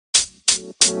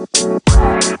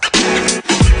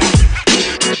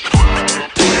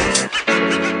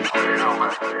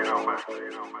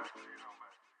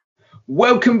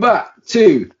Welcome back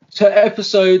to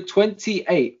episode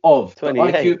 28 of the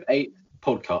 28. IQ of 8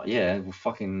 podcast. Yeah,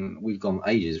 we've gone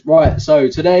ages. Right, so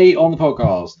today on the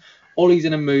podcast, Ollie's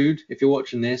in a mood. If you're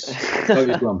watching this,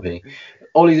 Toby's grumpy.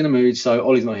 Ollie's in a mood, so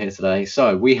Ollie's not here today.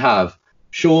 So we have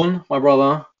Sean, my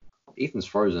brother. Ethan's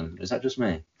frozen. Is that just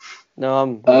me?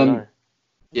 No, no.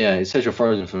 Yeah, it says you're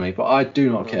frozen for me, but I do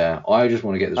not care. I just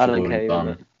want to get this recording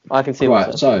done. I can see Right,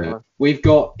 myself. so we've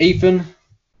got Ethan.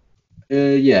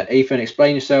 Ethan,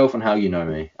 explain yourself and how you know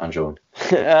me and Sean.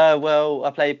 Well,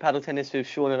 I played paddle tennis with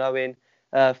Sean and Owen.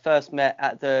 First met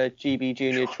at the GB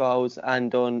Junior Trials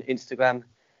and on Instagram.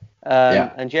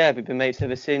 And yeah, we've been mates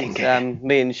ever since.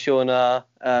 Me and Sean are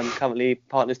currently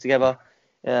partners together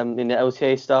in the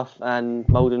LTA stuff and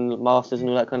Malden Masters and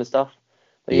all that kind of stuff.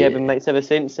 But yeah, been mates ever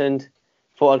since, and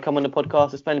thought I'd come on the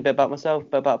podcast, explain a bit about myself, a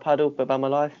bit about paddle, a bit about my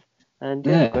life. And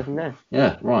go from there.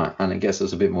 Yeah, right. And it gets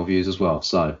us a bit more views as well.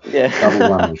 So yeah,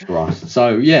 double whammy for us.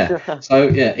 So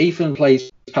Ethan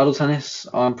plays paddle tennis.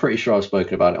 I'm pretty sure I've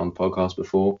spoken about it on the podcast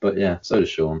before, but yeah, so does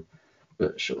Sean.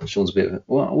 But Sean's a bit.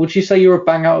 Well, would you say you're a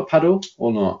bang out at paddle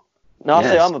or not? No, I'll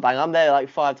say I'm a bang. I'm there like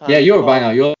 5 times. Yeah, you're a bang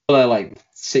out. You're there like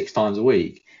 6 times a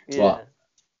week. Yeah.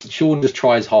 But Sean just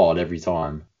tries hard every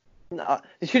time. No,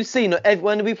 you should see,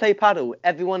 when we play paddle,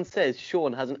 everyone says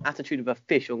Sean has an attitude of a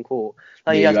fish on court.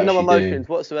 Like he has no emotions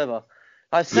whatsoever.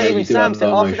 Like even Sam said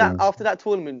after that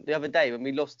tournament the other day when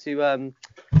we lost to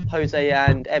Jose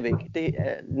and Eric,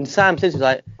 and Sam says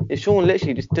like, if Sean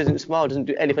literally just doesn't smile, doesn't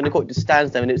do anything on the court, just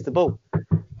stands there and hits the ball.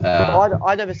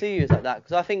 I never see you as like that,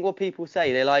 because I think what people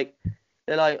say, they're like,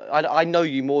 I know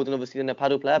you more than obviously than a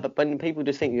paddle player, but when people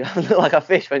just think you look like a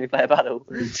fish when you play a paddle.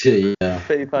 Yeah.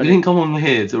 Pretty funny. You didn't come on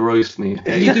here to roast me.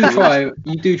 You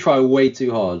do try way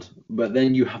too hard, but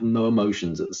then you have no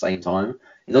emotions at the same time.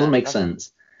 It doesn't make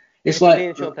sense. It's like me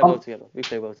and Sean play well together. We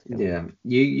play well together. Yeah,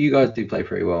 you guys do play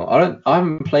pretty well. I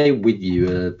haven't played with you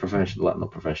not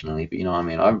professionally, but you know what I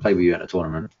mean. I haven't played with you at a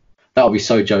tournament. That would be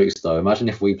so jokes though. Imagine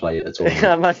if we played at a tournament.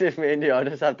 Imagine if me and you, I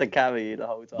just have to carry you the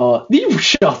whole time. Oh, you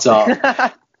shut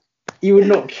up. You would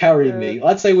not carry me.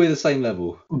 I'd say we're the same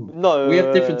level. No. We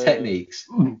have different techniques.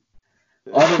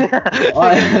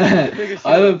 I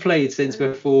haven't played since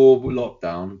before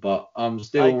lockdown, but I'm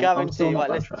still. I guarantee you. Right,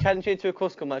 let's challenge you to a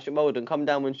cross-court match at Malden. Come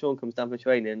down when Sean comes down for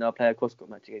training, and I'll play a cross-court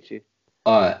match against you.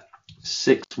 Alright.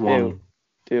 6-1.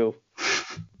 Deal.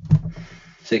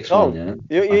 6-1,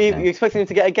 yeah. You expecting him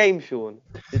to get a game, Sean?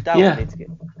 Yeah.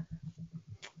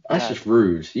 That's just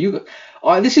rude.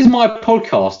 This is my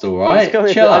podcast, all right?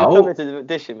 Chill out. I'm coming to the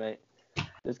audition, mate.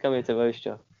 Just coming to roast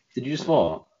you. Did you just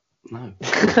fart? No.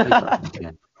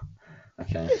 Okay,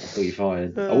 I thought you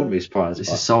fired. I wouldn't be surprised. This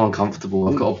is so uncomfortable.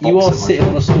 I've got a box. You are sitting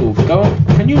on a stool. Go on.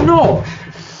 Can you not?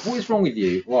 What is wrong with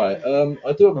you? Right.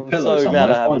 I do have a pillow so somewhere.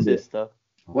 glad I have a sister.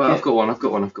 Well, I've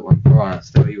got one. Right.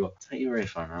 So you got. Take your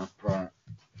earphone out. Right.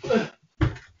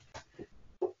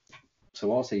 So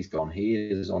whilst he's gone, he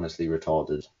is honestly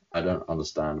retarded. I don't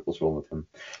understand what's wrong with him.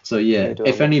 So yeah,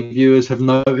 if any viewers have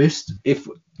noticed, if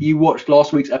you watched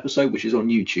last week's episode, which is on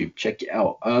YouTube, check it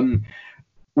out.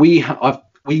 We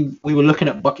were looking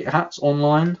at bucket hats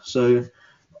online, so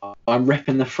I'm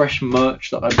repping the fresh merch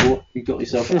that I bought. You got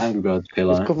yourself an Angry Birds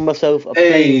pillow. I've got myself a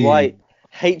plain white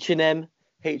H&M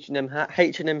hat,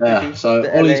 H&M. Yeah. So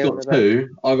Ollie's got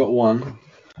 2, I got 1.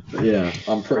 But yeah,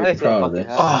 I'm pretty proud of this.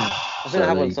 I think I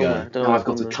have one somewhere. I've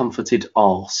got a comforted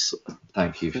arse.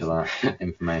 Thank you for that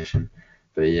information.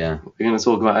 But yeah, we're going to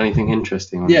talk about anything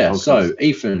interesting. Yeah. So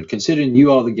Ethan, considering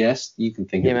you are the guest, you can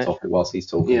think of a topic whilst he's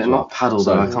talking. Yeah, not paddle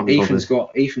so though. I can't be Ethan's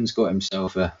got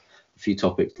himself a few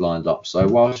topics lined up. So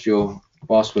whilst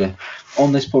we're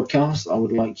on this podcast, I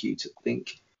would like you to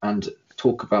think and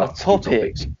talk about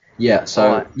topics. Yeah.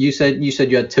 So you said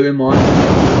you had 2 in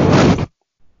mind.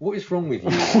 What is wrong with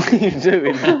you? What are you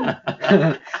doing?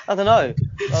 I don't know.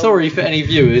 Sorry for any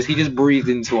viewers. He just breathed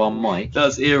into our mic.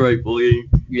 That's ear rape for you.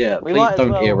 Yeah, please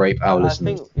don't ear rape our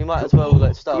listeners. I think we might as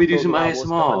well start. Can we do some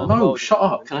ASMR? No, shut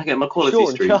up. Can I get my quality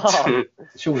stream?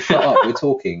 Sean, shut up. We're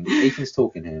talking. Ethan's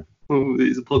talking here.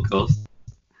 It's a podcast.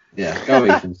 Yeah, go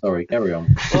Ethan. Sorry, carry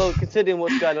on. Well, considering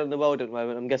what's going on in the world at the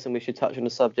moment, I'm guessing we should touch on a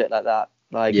subject like that.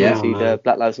 Like obviously the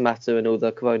Black Lives Matter and all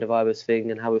the coronavirus thing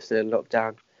and how we're still in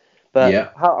lockdown. But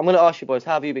I'm going to ask you boys,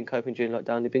 how have you been coping during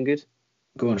lockdown? You been good?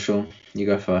 Go on, Sean. You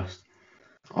go first.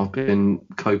 I've been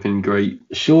coping great.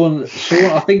 Sean,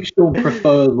 I think Sean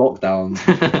prefers lockdown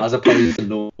as opposed to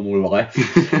normal life.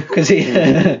 Because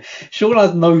Sean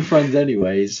has no friends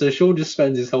anyway, so Sean just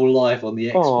spends his whole life on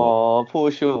the Xbox. Oh,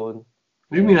 poor Sean.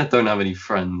 What do you mean I don't have any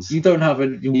friends? You don't have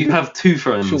You have 2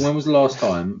 friends. Sure, when was the last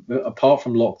time, apart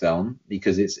from lockdown,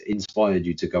 because it's inspired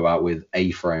you to go out with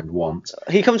a friend once?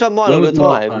 He comes up mine all the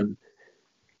time.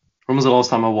 When was the last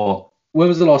time I what? When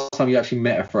was the last time you actually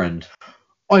met a friend?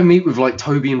 I meet with like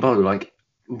Toby and Bo like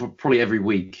probably every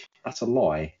week. That's a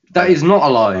lie. That is not a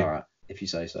lie. All right, if you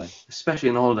say so. Especially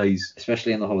in the holidays.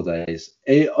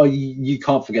 You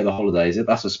can't forget the holidays.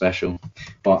 That's a special.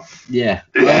 But yeah.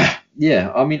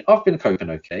 Yeah, I mean, I've been coping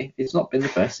okay. It's not been the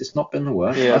best. It's not been the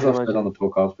worst, as I've said on the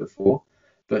podcast before.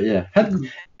 But yeah.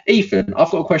 Ethan, I've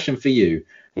got a question for you.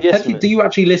 Yes, do you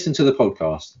actually listen to the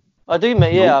podcast? I do,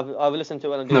 mate. Yeah, I've listened to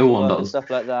it when I do work and stuff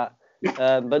like that.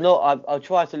 But I'll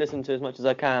try to listen to as much as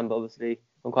I can. But obviously,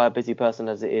 I'm quite a busy person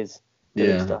as it is.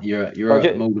 Yeah, stuff. you're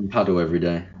at Malden Paddle every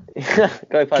day.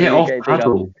 Go paddle. Get off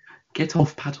paddle. Get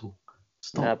off paddle.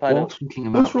 Stop talking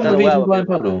about What's wrong with even playing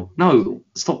paddle? No,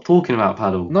 stop talking about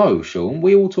paddle. No, Sean,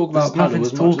 we all talk about paddle.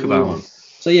 There's nothing to talk about.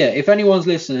 So yeah, if anyone's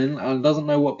listening and doesn't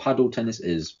know what paddle tennis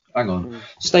is, hang on,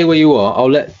 stay where you are. I'll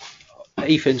let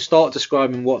Ethan start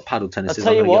describing what paddle tennis is.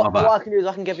 I'll tell you what I can do is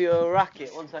I can give you a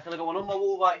racket. 1 second, I got one on my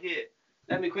wall right here.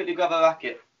 Let me quickly grab a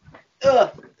racket.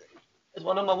 There's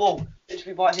one on my wall.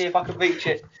 Literally right here if I can reach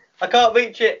it. I can't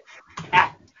reach it.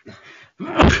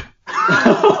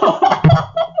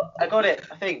 I got it,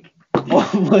 I think.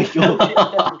 Oh my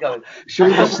god.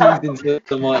 Sean just sneezed into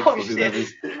the mic. Oh shit.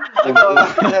 I got a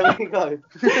racket, there we go.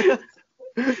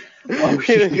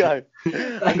 Here we go.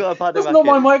 I got a paddle That's racket. not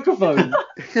my microphone.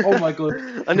 Oh my god.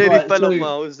 I nearly fell off my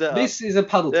old setup. This is a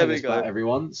paddle tennis bat,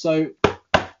 everyone. So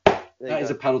that is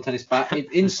a paddle tennis bat.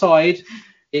 Inside,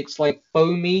 it's like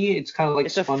foamy. It's kind of like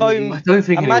it's a spongy. foam. I don't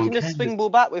think imagine a swing ball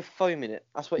bat with foam in it.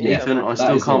 That's what you Ethan, I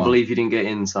still can't believe you didn't get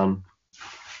in, son.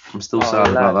 I'm still sad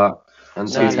about that.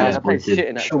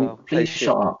 And Sean, please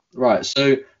shut up. Right,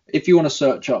 so if you want to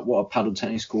search up what a paddle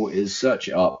tennis court is, search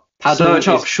it up. Search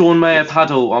up Sean Mayer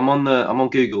paddle. I'm on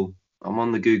Google. I'm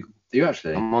on the Google. Do you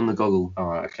actually? I'm on the Goggle. All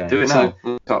right, okay. Do it now.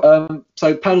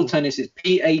 So paddle tennis is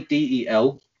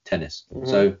PADEL tennis. Mm-hmm.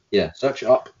 So yeah, search it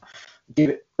up.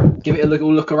 Give it a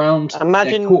little look around.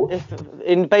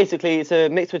 Imagine basically it's a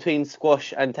mix between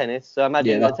squash and tennis. So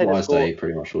imagine that's a tennis what I court. say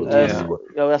pretty much all the time.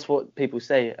 That's what people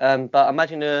say. But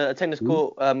imagine a tennis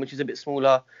court which is a bit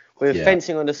smaller with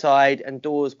fencing on the side and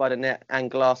doors by the net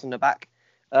and glass on the back.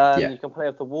 You can play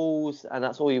off the walls, and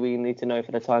that's all you really need to know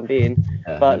for the time being.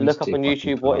 But look up on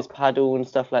YouTube what is paddle and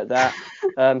stuff like that.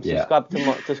 Subscribe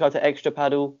to Extra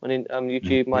Paddle on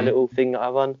YouTube, my little thing that I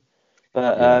run.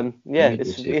 But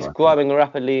it's growing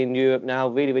rapidly in Europe now,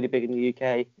 really, really big in the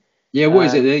UK. Yeah, what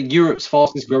is it? Europe's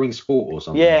fastest growing sport or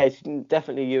something? Yeah, it's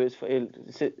definitely Europe's.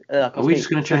 Are we just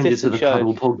going to change it to the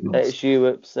paddle podcast? It's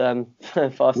Europe's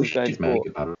fastest growing sport. Make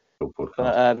a paddle podcast.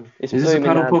 But it's booming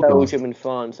in Belgium and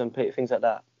France and things like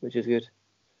that, which is good.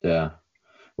 Yeah.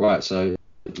 Right, so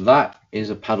that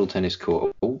is a paddle tennis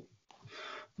court.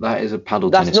 That is a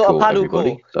paddle tennis court. That's not a paddle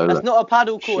court. That's not a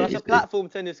paddle court. That's a platform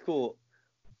tennis court.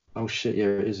 Oh shit, yeah,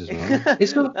 it is as well.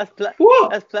 It's not.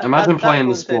 What? Imagine playing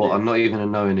the sport tennis. And not even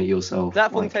knowing it yourself.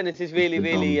 Platform tennis is really,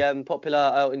 really popular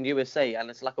out in USA, and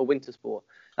it's like a winter sport.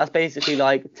 That's basically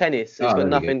like tennis. It's got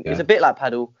nothing. It's a bit like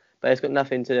paddle, but it's got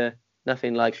nothing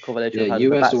like correlation. Yeah,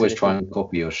 US always try and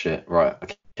copy your shit. Right.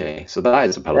 Okay. So that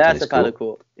is a paddle tennis court. That's a paddle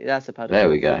court. That's a paddle. There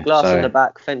we go. Glass on the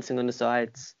back, fencing on the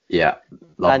sides. Yeah.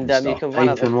 And you can run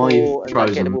out the ball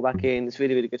and get the ball back in. It's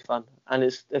really, really good fun. And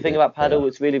it's the thing about paddle.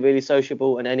 It's really, really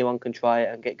sociable, and anyone can try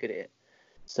it and get good at it.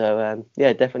 So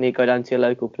definitely go down to your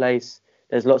local place.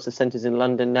 There's lots of centres in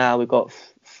London now. We've got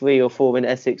 3 or 4 in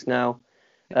Essex now.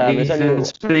 There's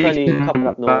only a couple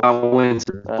up north. About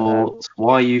winter sports,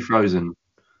 why are you frozen?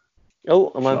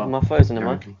 Oh, am I frozen? Am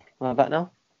I back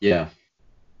now? Yeah.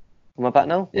 Am I back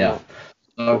now? Yeah.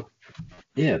 So,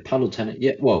 paddle tennis.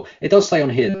 Yeah, well, it does say on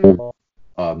here.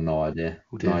 I have no idea.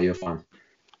 No, you're fine.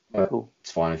 Cool.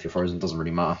 It's fine if you're frozen. It doesn't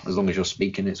really matter. As long as you're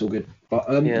speaking, it's all good. But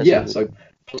so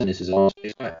tennis is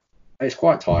it's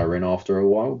quite tiring after a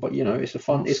while, but it's a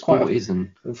fun. It's quite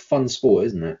a fun sport,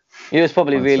 isn't it? He was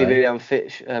probably really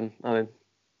unfit.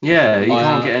 Yeah, he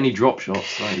can't get any drop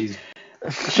shots. Like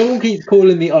Sean keeps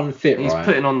calling me unfit. He's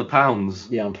putting on the pounds.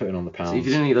 Yeah, I'm putting on the pounds. So if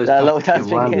you didn't eat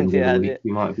those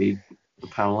you might be a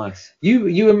pound less.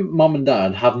 You and mum and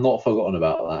dad have not forgotten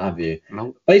about that, have you?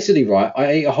 No. Basically, right, I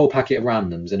ate a whole packet of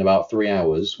randoms in about 3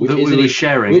 hours, which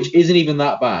isn't even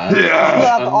that bad.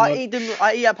 Yeah, but I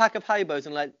eat a pack of Habos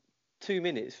in like 2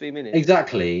 minutes, 3 minutes.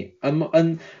 Exactly.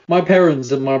 And my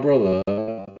parents and my brother.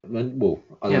 Well,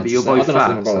 but you're both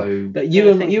fat, so... But you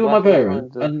and my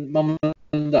parents and mum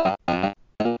and dad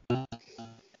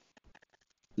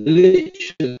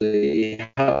literally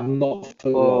have not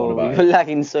forgotten about you're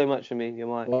lagging so much for me, you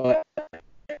might. Like,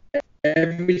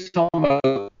 every time I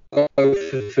go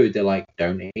for food, they're like,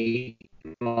 don't eat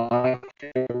like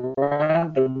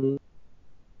random.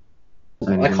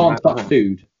 I can't touch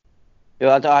food.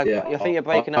 I think you're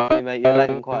breaking up for me, mate. You're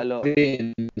lagging quite a lot.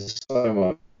 So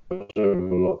much over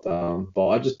lockdown, but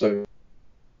I just don't.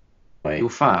 Wait, you're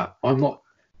fat. I'm not.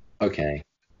 Okay.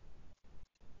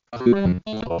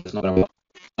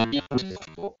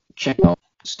 Check out,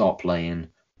 start playing,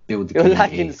 build the community. You're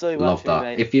lagging so much, love that.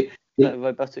 Mate. If you, that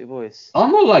robotic voice.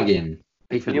 I'm not lagging.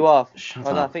 You are.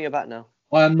 No, I think you're back now.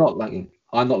 I am not lagging.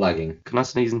 I'm not lagging. Can I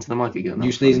sneeze into the mic again?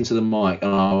 You sneeze into the mic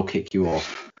and I'll kick you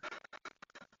off.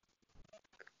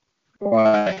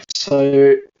 Right.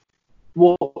 So,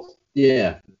 what?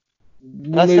 Yeah.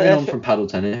 We're moving on from paddle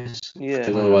tennis. Yeah.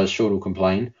 Because otherwise Sean will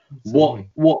complain. What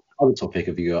other topic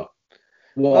have you got?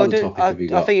 I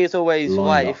think it's always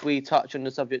right if we touch on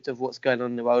the subject of what's going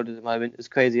on in the world at the moment, as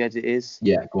crazy as it is.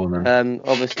 Yeah, go on then.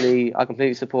 Obviously, I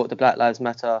completely support the Black Lives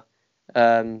Matter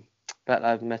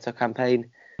campaign.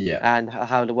 Yeah. And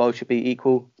how the world should be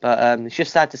equal. But it's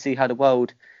just sad to see how the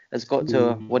world has got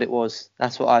to what it was.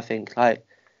 That's what I think. Like,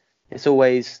 it's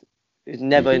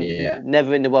never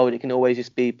in the world it can always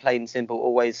just be plain simple.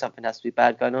 Always something has to be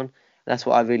bad going on. And that's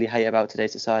what I really hate about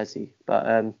today's society. But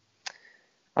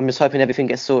I'm just hoping everything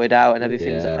gets sorted out and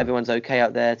everyone's okay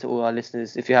out there. To all our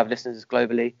listeners, if you have listeners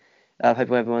globally,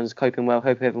 hope everyone's coping well.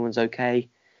 Hope everyone's okay,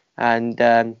 and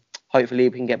hopefully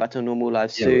we can get back to a normal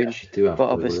life soon. But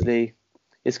obviously,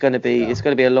 it's going to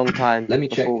be a long time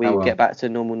before we get back to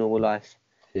normal life.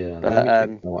 Yeah. Let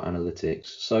me check our analytics.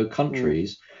 So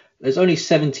countries, there's only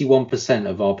 71%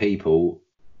 of our people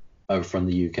are from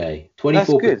the UK.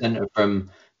 24% are from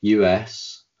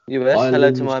US. Ireland,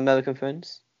 hello to my American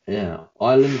friends. Yeah,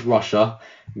 Ireland, Russia,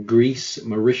 Greece,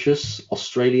 Mauritius,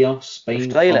 Australia,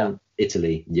 Spain,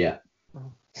 Italy. Yeah.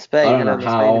 Spain. I don't know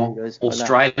how.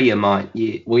 Australia might.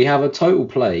 Yeah. We have a total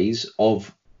plays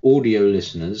of audio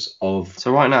listeners of.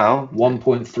 So right now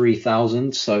 1.3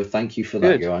 thousand. So thank you for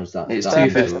that, guys. It's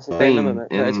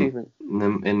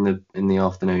 2:15 in the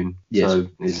afternoon. Yes. So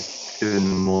it's 2 in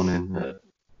the morning.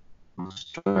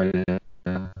 Australia.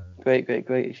 Great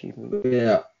achievement.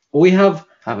 Yeah. We have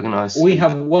a nice. We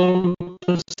have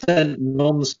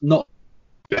 1% not.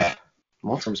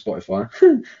 What from Spotify?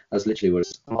 That's literally what it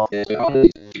is. Yeah.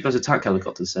 You guys attack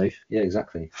helicopters safe. Yeah,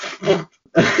 exactly.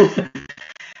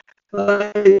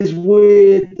 That is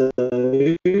weird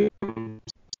though.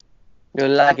 You're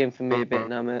lagging for me a bit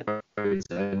now, mate.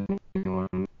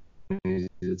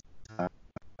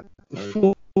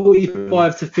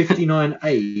 45 to 59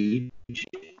 age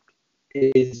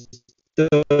is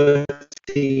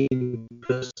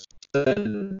 13%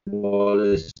 of our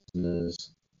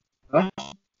listeners.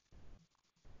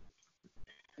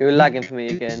 You're lagging for me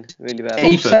again, really bad.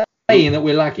 I'm saying that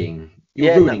we're lagging.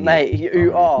 You're ruining mate,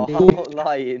 you are. I'm not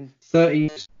lying. 30.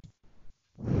 Stop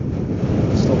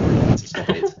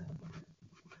it.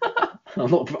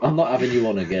 I'm not having you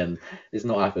on again. It's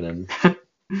not happening.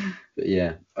 But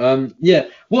yeah.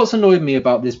 What's annoyed me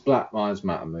about this Black Lives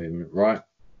Matter movement, right?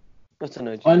 What's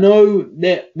annoyed you? I know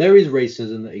there is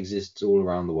racism that exists all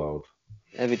around the world.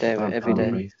 Every day, mate, every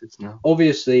day.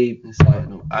 Obviously,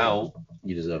 ow.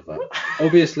 You deserve that.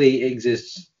 Obviously, it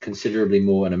exists considerably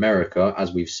more in America,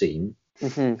 as we've seen.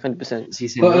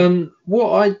 100%.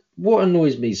 But what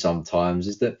annoys me sometimes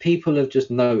is that people have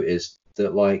just noticed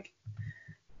that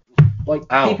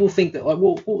people think that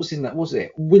what was in that? Was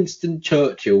it Winston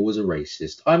Churchill was a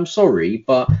racist? I'm sorry,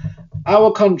 but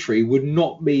our country would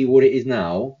not be what it is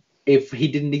now if he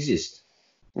didn't exist.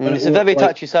 It's a very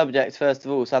touchy subject, first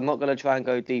of all, so I'm not going to try and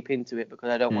go deep into it because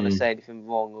I don't want to say anything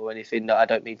wrong or anything that I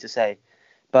don't mean to say.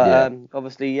 But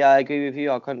obviously, I agree with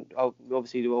you.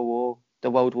 Obviously, the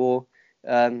World War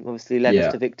obviously led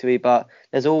us to victory, but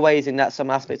there's always some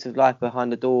aspects of life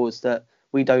behind the doors that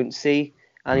we don't see,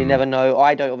 and you never know.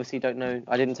 I don't know.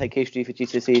 I didn't take history for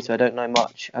GCSE, so I don't know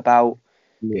much about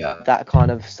that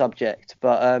kind of subject.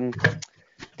 But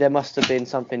there must have been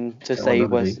something to say.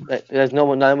 There's no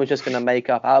one's just going to make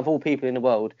up. Out of all people in the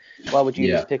world, why would you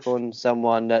just pick on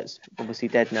someone that's obviously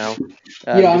dead now?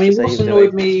 What's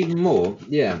annoyed me even more?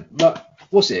 Yeah, but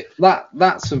what's it?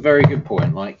 That's a very good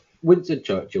point. Like Winston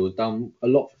Churchill has done a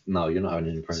lot. No, you're not having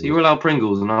any Pringles. So you're allowed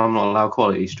Pringles, and I'm not allowed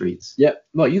Quality Streets. Yeah,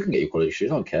 well, you can get your Quality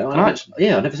Streets. I don't care. I never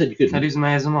said you couldn't. Can I do some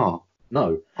ASMR?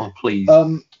 No. Oh, please.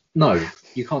 No,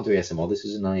 you can't do ASMR. This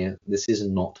is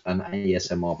not an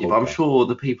ASMR podcast. Yeah, but I'm sure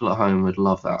the people at home would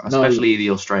love that, especially the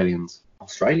Australians.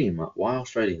 Australian? Why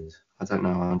Australians? I don't know.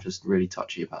 I'm just really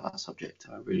touchy about that subject.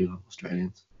 I really love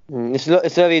Australians.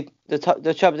 It's very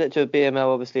the subject of BML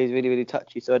obviously is really, really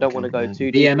touchy, so I don't want to go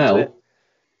too deep into it.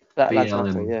 Black Lives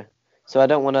Matter, yeah. So I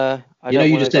don't want to.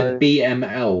 You just said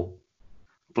BML.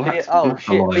 Oh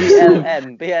shit,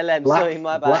 BLM. Sorry,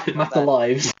 my bad. Black Matter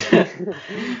Lives.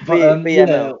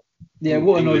 BML. Yeah,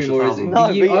 what annoying more is it? No,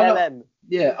 BLM.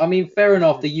 Yeah, I mean, fair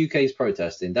enough. The UK's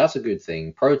protesting. That's a good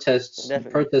thing. Protests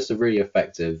are really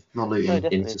effective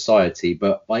in society.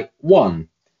 But like,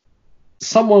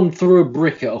 someone threw a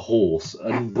brick at a horse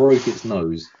and broke its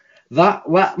nose. That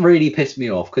really pissed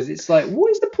me off because it's like,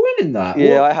 what is the point in that?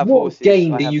 Yeah, what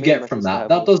gain do you get from that?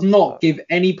 That does not give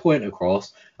any point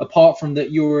across, apart from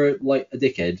that you're like a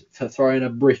dickhead for throwing a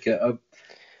brick at a.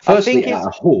 Firstly, at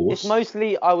a horse. It's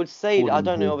mostly, I would say, I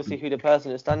don't know obviously who the person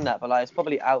that's done that, but like it's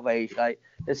probably outrage. Like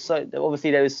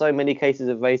there is so many cases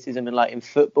of racism in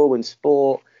football and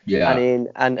sport,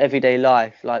 and everyday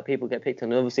life. Like people get picked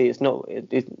on. Obviously, it's not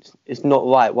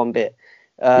right one bit.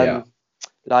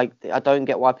 Like I don't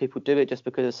get why people do it just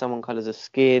because of someone colours of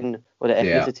skin or their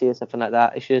ethnicity or something like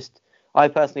that. It's just I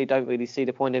personally don't really see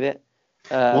the point of it.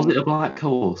 Was it a black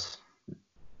horse?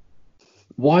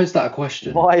 Why is that a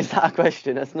question?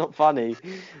 That's not funny.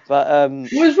 But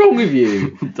what is wrong with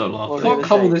you? Don't laugh. You can't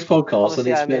come on this podcast and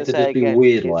expect it to be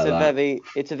weird like that.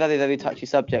 It's a very, very touchy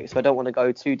subject, so I don't want to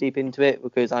go too deep into it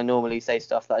because I normally say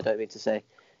stuff that I don't mean to say,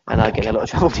 and I get in a lot of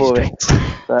trouble for it.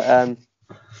 But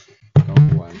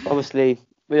obviously,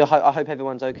 I hope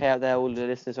everyone's okay out there, all the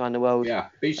listeners around the world. Yeah,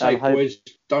 be safe, boys.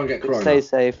 Don't get corona. Stay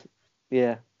safe.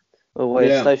 Yeah.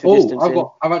 Always social distancing.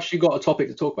 I've actually got a topic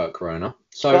to talk about corona.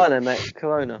 So, go on then, mate.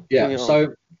 Corona. Yeah.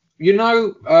 So,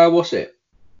 what's it?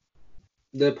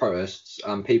 The protests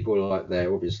and people are like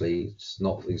they're obviously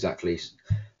not exactly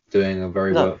doing a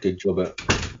very good job at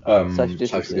social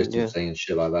distancing and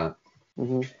shit like that.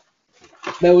 Mm-hmm.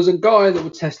 There was a guy that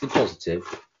was tested positive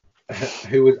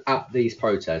who was at these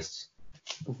protests.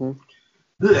 Mm-hmm.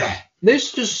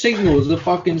 This just signals the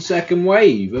fucking second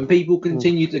wave, and people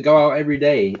continue to go out every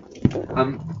day.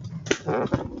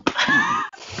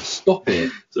 Stop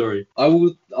it. Sorry. I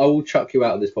will chuck you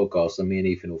out of this podcast, and me and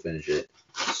Ethan will finish it.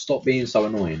 Stop being so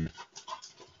annoying.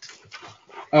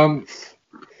 So.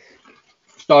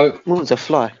 What was a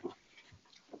fly?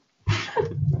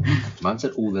 Man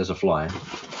said, "Oh, there's a fly."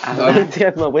 I have to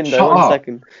open my window. One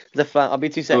second. There's a fly. I'll be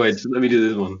 2 seconds. Oh, wait, let me do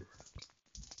this one.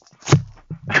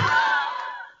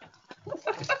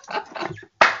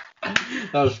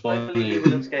 That was funny. Hopefully he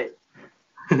will escape.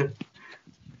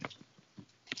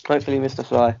 Hopefully Mr.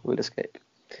 Fly will escape.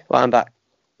 Right, I'm back.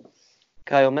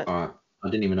 Carry on, mate. Alright. I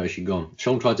didn't even know she'd gone.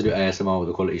 Sean tried to do ASMR with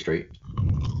the Quality Street.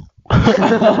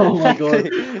 Oh my god.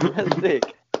 That's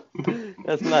sick.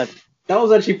 That's mad. That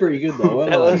was actually pretty good though.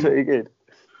 That was pretty good.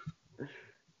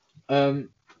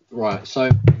 Right, so...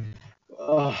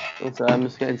 Also, I'm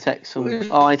just getting text from...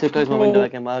 Oh, I need to close my window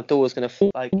again. My door's going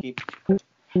to keep...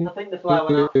 I think the fly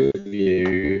went out.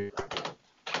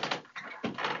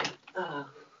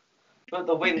 But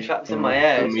the wind traps in my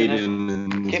hair.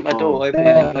 Keep my door open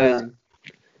and closing.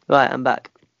 Right, I'm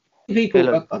back.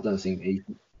 People... I don't think...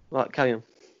 Right, carry on.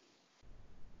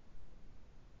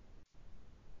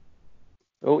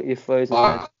 Oh, you're frozen.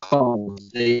 I can't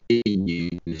see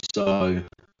you, so...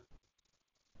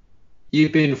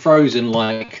 You've been frozen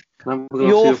like...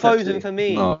 You're frozen for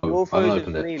me. No, you're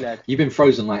frozen for me, lad. You've been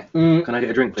frozen like... Can I get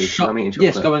a drink, please? I'm eating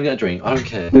chocolate. Yes, go and get a drink. I don't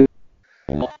care.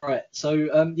 Alright, so,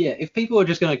 if people are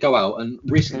just going to go out and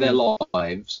risk their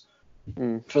lives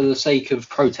for the sake of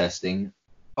protesting,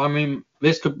 I mean,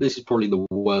 this is probably the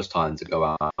worst time to go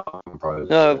out and protest.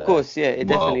 No, of course, yeah, it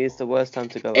definitely is the worst time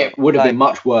to go out. It would have been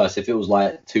much worse if it was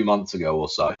like 2 months ago or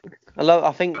so.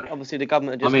 I think, obviously, the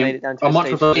government just made it down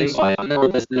to stage 3. I know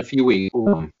there's been a few weeks.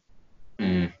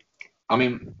 I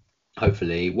mean,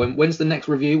 hopefully. When's the next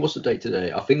review? What's the date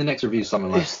today? I think the next review is something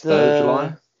like 3rd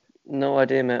July. No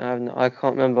idea, mate. I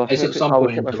can't remember. It's at some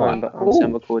point in July. But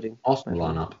I'm recording. Arsenal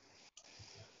lineup.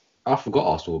 I forgot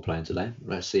Arsenal were playing today.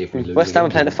 Let's see if we lose. West Ham are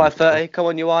playing at 5:30. Come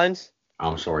on, you irons.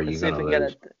 I'm sorry, you're going to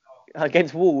lose.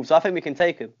 Against Wolves. I think we can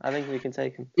take them.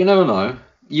 You never know.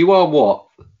 You are what?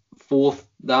 4th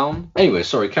down? Anyway,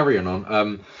 sorry, carry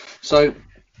on. So,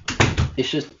 it's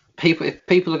just... If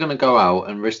people are going to go out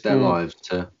and risk their lives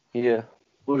to... Yeah.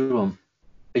 What do you want?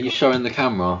 Are you showing the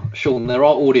camera? Sean, there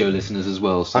are audio listeners as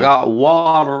well. So I got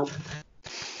water.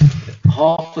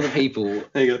 Half of the people...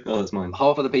 There you go. Oh, that's mine.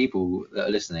 Half of the people that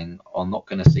are listening are not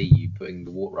going to see you putting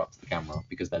the water up to the camera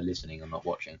because they're listening and not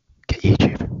watching. Get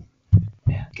YouTube.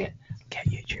 Yeah, get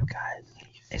YouTube, guys.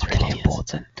 It's really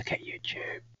important to get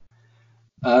YouTube.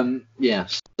 Yeah,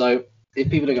 so... If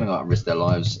people are going to go out and risk their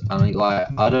lives, I mean, like,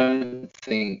 I don't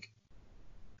think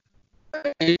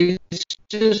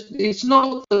it's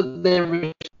not that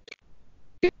they're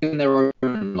in their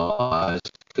own lives,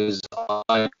 because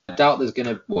I doubt there's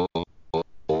gonna. Well,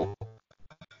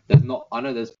 there's not. I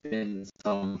know there's been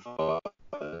some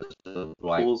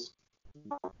like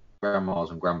grandmas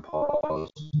and grandpas.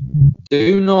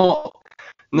 Do not.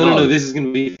 No. This is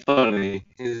gonna be funny.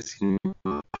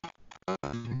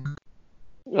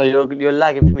 Oh, you're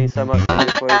lagging for me so much.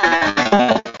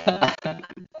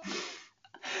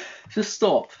 Just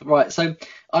stop. Right. So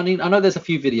I mean, I know there's a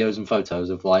few videos and photos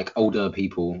of like older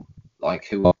people, like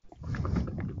who are.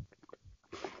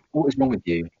 What is wrong with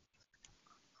you?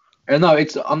 No,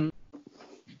 it's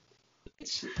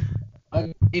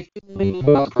if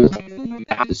you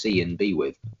have to see and be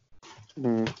with,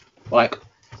 like,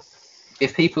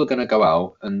 if people are gonna go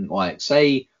out and like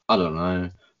say, I don't know,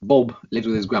 Bob lives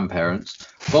with his grandparents.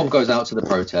 Bob goes out to the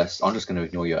protest. I'm just gonna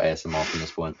ignore your ASMR from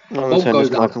this point. Bob goes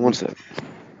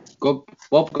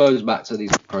back to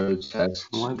these protests.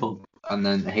 Why Bob? And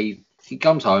then he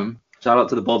comes home. Shout out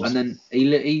to the Bobs. And then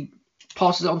he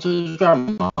passes it on to his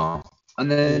grandma. And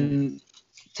then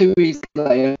 2 weeks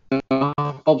later,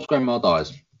 Bob's grandma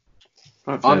dies.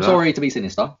 I'm sorry to be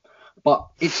sinister, but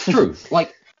it's true.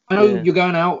 Like, I know you're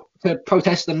going out to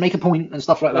protest and make a point and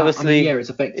stuff like that. Obviously, it's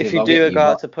effective. If you do go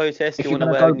out to protest, you want to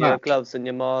wear your gloves and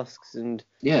your masks and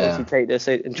take this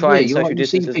and try and social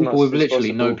distance as much as possible. You see people with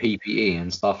literally no PPE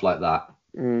and stuff like that.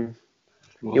 You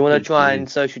want to try and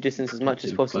social distance as much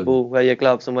as possible, wear your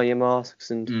gloves and wear your masks,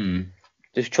 and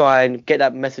just try and get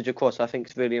that message across. I think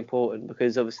it's really important,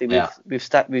 because obviously we've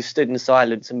stood in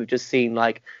silence and we've just seen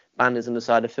like banners on the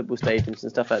side of football stadiums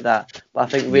and stuff like that. But I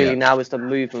think really now it's the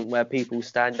movement where people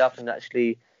stand up and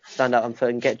actually stand up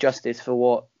and get justice for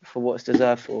what it's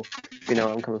deserved for. You know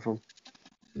where I'm coming from.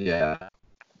 Yeah.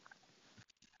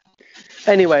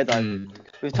 Anyway, though,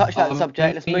 we've touched that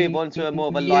subject. Let's move on to a more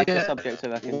of a lighter subject, I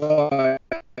reckon.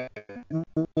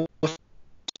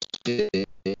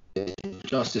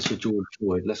 Justice for George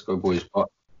Floyd. Let's go, boys.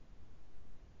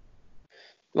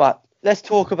 Right. Let's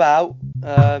talk about. What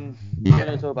are you going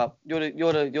to talk about? You're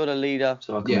the leader.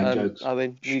 So I can make jokes.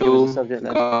 Owen, you give us the subject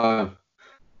then.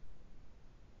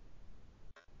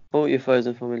 What you're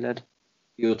frozen for me, lad?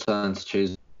 Your turn to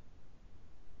choose.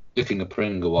 Looking a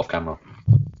Pringle off camera.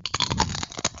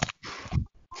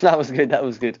 That was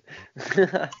good.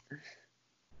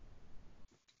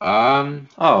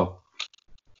 Oh.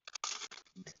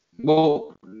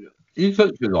 Well, you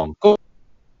took too long. Go.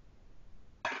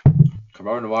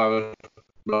 Coronavirus.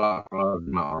 Black Lives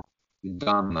Matter. You've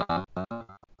done that.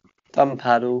 Done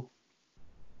paddle.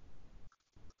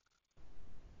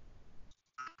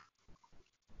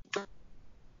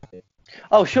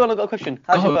 Oh, Sean, I've got a question.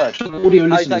 How's your bird? Audio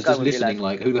listeners just listening,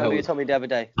 like, who the hell? You told me the other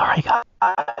day. Sorry,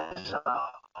 guys.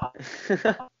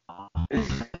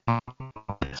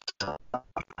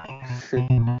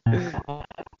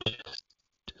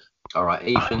 All right,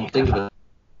 Ethan, think of it.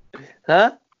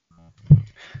 Huh?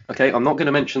 Okay, I'm not going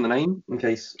to mention the name in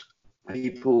case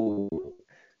people.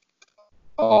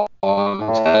 Oh,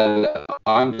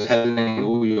 I'm telling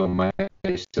all your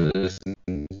mates to listen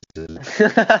to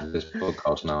this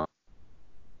podcast now.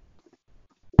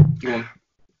 Go on.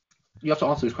 You have to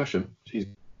answer this question. She's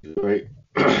great.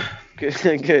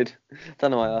 Good.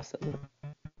 Don't know why I asked that.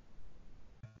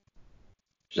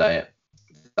 Is that it?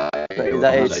 That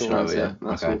is yeah.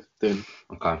 That's okay.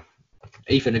 Okay.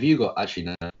 Ethan, have you got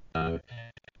actually no?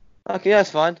 Okay, yeah,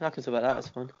 that's fine. I can talk about that. That's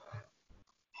fine.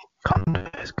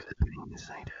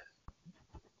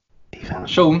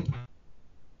 Sean,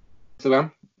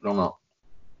 Instagram? No, I'm not.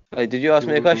 Hey, did you ask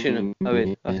me a question?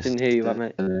 I didn't hear you,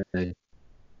 mate.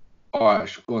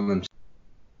 Alright, go on then.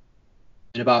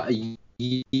 In about a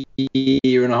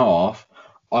year and a half,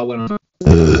 I went on.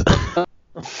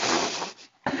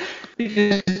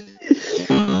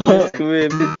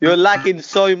 You're lacking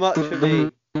so much for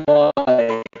me.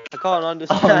 I can't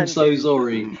understand. I'm so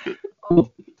sorry.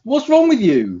 What's wrong with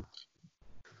you?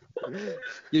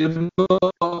 You're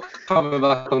not coming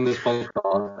back on this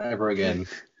podcast ever again.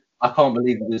 I can't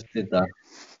believe you just did that.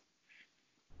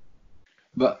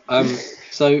 But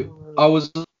so I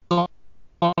was on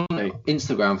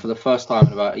Instagram for the first time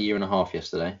in about a year and a half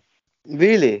yesterday.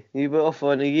 Really? You were off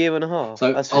for a year and a half?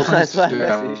 So that's why I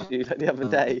messaged you the other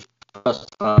day. First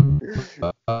time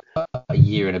a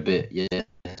year and a bit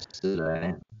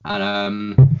yesterday.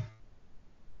 And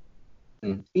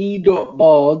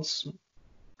E.Bards.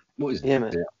 What is it? Yeah,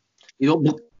 man.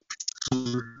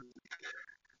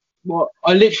 Well,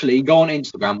 I literally go on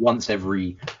Instagram once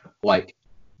every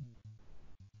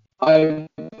I've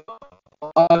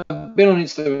been on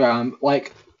Instagram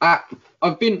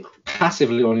I've been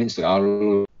passively on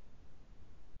Instagram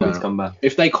Sean to come back.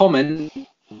 If they comment,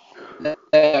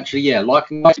 actually, yeah, like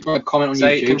and subscribe, comment on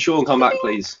YouTube. Can Sean come back,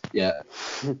 please? Yeah.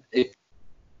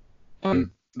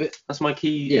 But that's my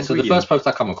key. Yeah. So the first post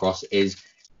I come across has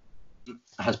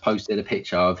posted a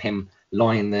picture of him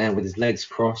lying there with his legs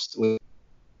crossed.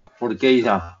 What a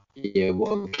geezer. Yeah,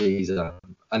 what a geezer.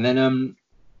 And then and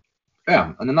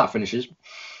then that finishes.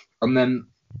 And then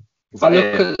if I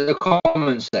look at the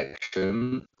comment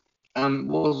section, what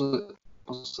was it?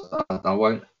 I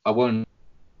won't.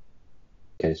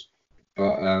 Case.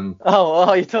 But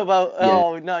you talk about. Yeah.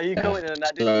 Oh no, you commented on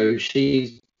that. So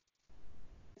she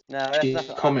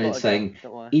commented saying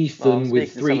Ethan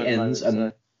with 3 N's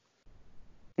and.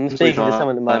 I'm speaking to someone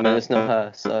at the moment. It's not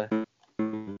her. So.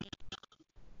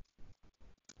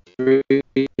 3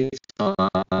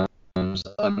 times.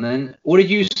 And then, what did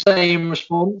you say in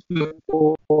response?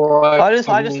 I just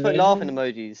put laughing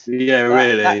emojis. Yeah,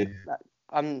 really.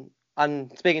 I'm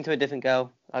speaking to a different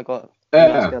girl. I got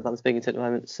a girl that I'm speaking to at the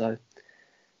moment, so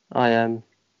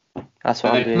that's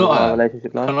what I'm doing in my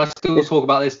relationship now. Can I still talk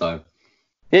about this though?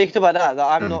 Yeah, you can talk about that.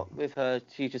 I'm not with her.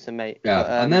 She's just a mate. Yeah,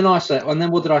 but, and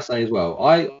then what did I say as well?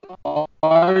 I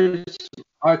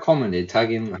commented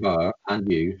tagging her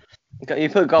and you. You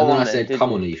put go on. I said,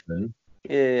 "Come on, Ethan."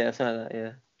 Yeah, something like that.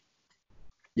 Yeah.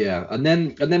 Yeah, and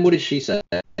then what did she say?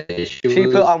 She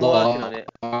put, "I'm working on it."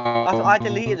 I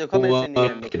deleted the comments in the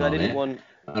end because I didn't want.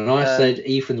 And I said,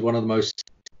 "Ethan's one of the most."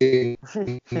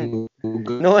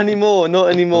 Not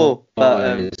anymore.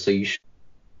 But so you.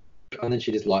 And then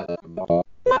she just liked that.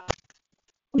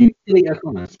 You delete her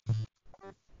comments?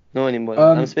 Not anymore.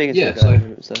 I'm speaking to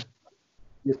her. So.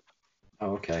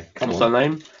 Oh, okay. What's her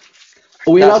name?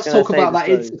 Are we allowed to talk about that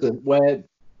incident where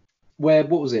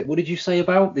what was it? What did you say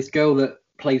about this girl that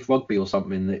plays rugby or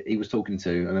something that he was talking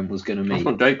to and then was going to meet? That's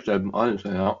what Jake said. I didn't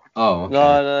say that. Oh, okay.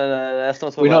 No. That's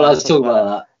not. We're not allowed to talk about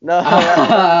that. No,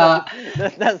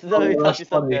 that's not a touchy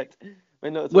subject. We're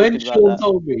not talking when about Sean that.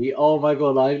 told me, oh my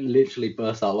god, I literally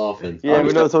burst out laughing. Yeah,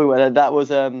 we're not talking about that. That was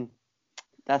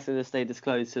that's going to stay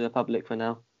disclosed to the public for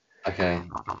now. Okay.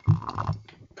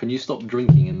 Can you stop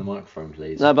drinking in the microphone,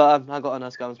 please? No, but I got a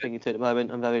nice girl I'm speaking to at the moment.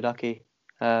 I'm very lucky.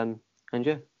 And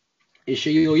you? Is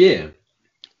she your year?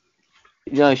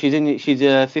 No, she's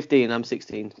 15. I'm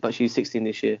 16, but she's 16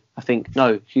 this year. I think.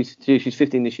 No, she's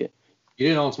 15 this year. You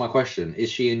didn't answer my question. Is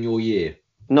she in your year?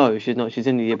 No, she's not. She's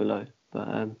in the year below.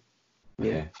 But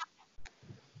yeah.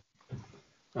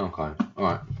 Okay. All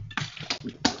right.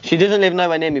 She doesn't live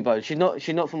nowhere near me, bro. She's not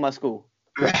from my school.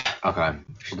 Okay.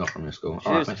 She's not from your school.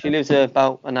 She lives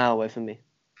about an hour away from me.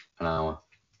 An hour.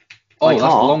 Oh, that's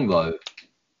long though.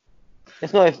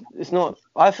 It's not.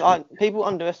 People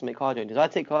underestimate car journeys. I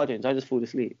take car journeys. I just fall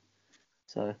asleep.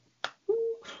 So.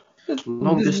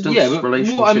 Long distance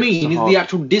relationships. What I mean is the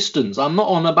actual distance. I'm not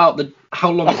on about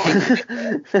how long it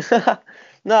takes.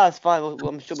 No, it's fine.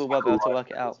 I'm sure we'll be able to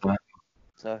work it out.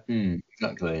 So.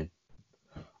 Exactly.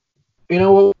 You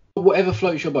know, whatever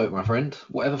floats your boat, my friend.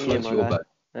 Whatever floats your boat.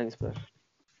 Thanks, bro.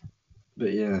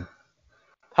 But yeah.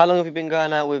 How long have you been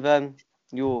going out with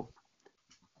your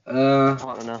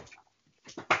partner now?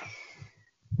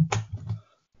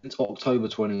 It's October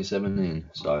 2017,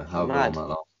 so however long that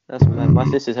lasts. That's mad. My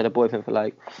sister's had a boyfriend for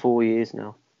like 4 years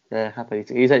now. They're happy.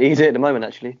 He's here at the moment,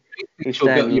 actually. He's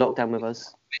staying locked down with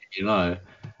us. You know.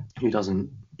 Who doesn't?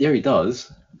 Yeah, he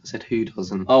does. I said who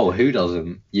doesn't? Oh, who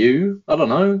doesn't? You? I don't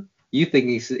know. You think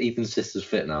Ethan's sister's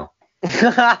fit now?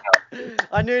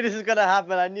 I knew this was going to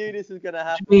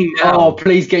happen. Oh,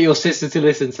 please get your sister to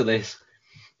listen to this.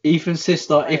 Ethan's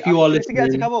sister, if you are listening. Do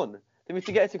we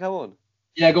get her to come on?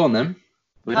 Yeah, go on then.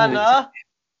 Hannah?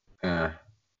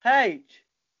 H.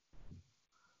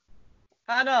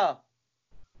 Hannah?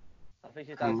 I think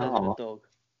she's downstairs with the dog.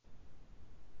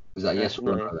 Is that yes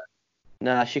or no?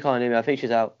 Nah, she can't hear me. I think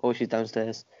she's out or she's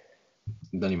downstairs.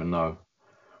 Don't even know.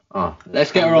 Oh,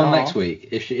 let's get her on next week.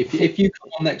 If you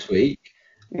come on next week.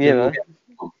 Yeah, man.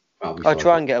 I'll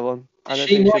try and get her on. I don't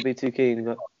think she'll be too keen,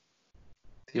 but.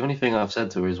 The only thing I've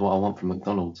said to her is what I want from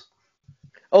McDonald's.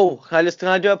 Oh, can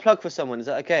I do a plug for someone? Is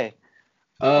that okay?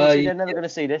 They're never going to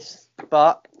see this,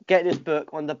 but get this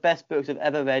book, one of the best books I've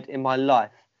ever read in my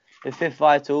life. The Fifth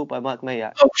Vital by Mike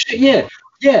Mayak. Oh shit, yeah.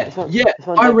 It's one of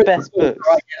the best books.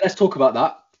 Right, yeah, let's talk about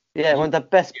that. Yeah, one of the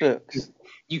best books.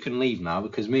 You can leave now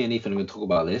because me and Ethan are going to talk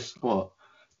about this. What?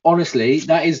 Honestly,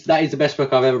 that is the best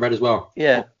book I've ever read as well.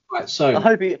 Yeah. Right, so I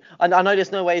hope I know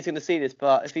there's no way he's going to see this,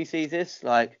 but if he sees this,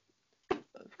 like,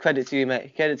 credit to you,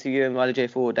 mate. Credit to you and Riley J.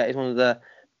 Ford. That is one of the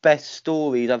best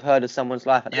stories I've heard of someone's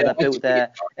life, and how they built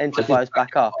their enterprise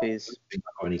back up is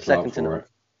second to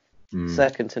none.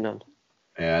 Second to none.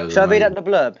 Yeah. Shall I read out the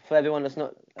blurb for everyone that's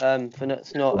not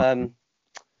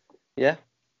yeah?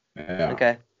 Yeah.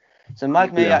 Okay. So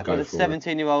Mike Mayock was a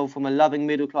 17-year-old from a loving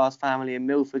middle-class family in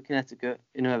Milford, Connecticut,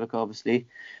 in America, obviously,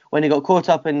 when he got caught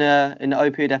up in the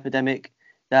opioid epidemic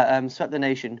that swept the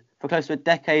nation. For close to a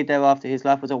decade thereafter, his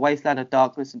life was a wasteland of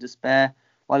darkness and despair,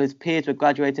 while his peers were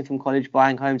graduating from college,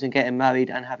 buying homes and getting married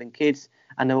and having kids,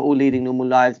 and they were all leading normal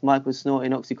lives. Mike was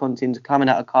snorting Oxycontins, climbing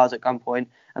out of cars at gunpoint,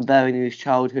 and burying his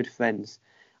childhood friends.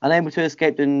 Unable to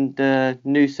escape the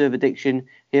noose of addiction,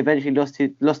 he eventually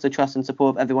lost the trust and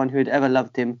support of everyone who had ever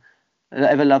loved him.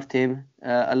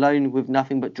 Alone with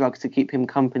nothing but drugs to keep him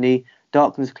company,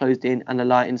 darkness closed in and the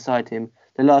light inside him.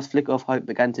 The last flicker of hope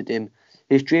began to dim.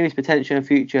 His dreams, potential and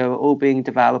future were all being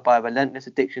devoured by a relentless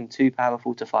addiction too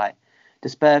powerful to fight.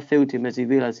 Despair filled him as he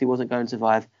realised he wasn't going to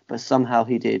survive, but somehow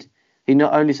he did. He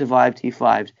not only survived, he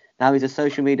thrived. Now he's a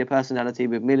social media personality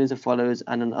with millions of followers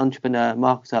and an entrepreneur,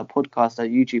 marketer, podcaster,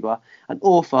 YouTuber, an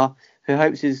author who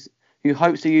hopes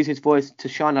to use his voice to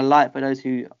shine a light for those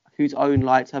whose own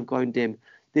lights have grown dim.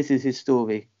 This is his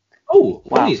story. Oh,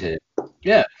 wow. Ollie's here.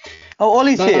 Yeah. Oh,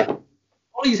 Ollie's here.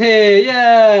 Ollie's here.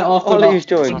 Yeah. Ollie's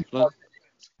joined.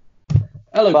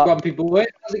 Hello, grumpy boy.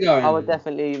 How's it going? I would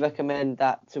definitely recommend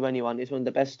that to anyone. It's one of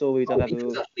the best stories I've ever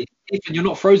read. Ethan, you're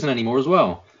not frozen anymore as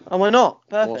well. Am I not?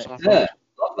 Perfect. Yeah,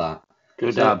 love that.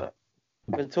 Good dad.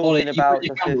 We're talking about the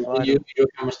fifth one. Your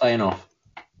camera staying off.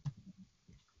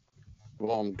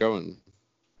 Well, I'm going.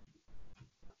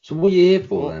 So what are you here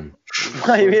for then?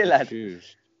 Why are you here, lad?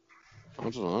 Views. I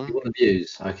don't know. You want the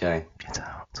views? Okay. Get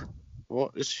out.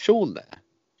 What? Is Sean there?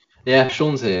 Yeah,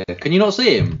 Sean's here. Can you not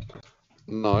see him?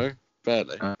 No,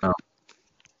 barely. No.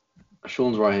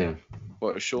 Sean's right here.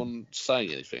 What, is Sean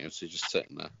saying anything? Or is he just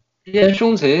sitting there? Yeah,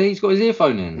 Sean's here. He's got his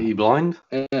earphone in. Are you blind?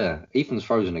 Yeah. Ethan's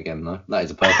frozen again, though. That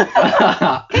is a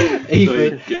perfect.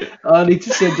 Ethan, I need to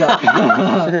send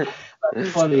that. That's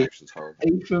funny.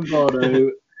 Ethan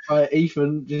Bardo. Right,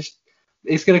 Ethan,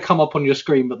 it's going to come up on your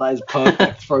screen, but that is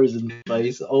perfect frozen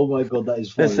face. Oh my god, that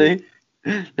is funny.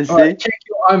 Let's see. Check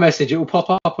your iMessage. It will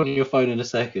pop up on your phone in a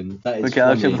second. That is okay,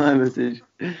 funny. I'll check my iMessage.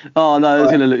 Oh no,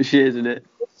 it's going to look shit, isn't it?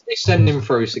 Let's send him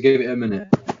through, so give it a minute.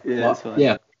 Yeah, that's fine.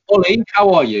 Yeah. Ollie, how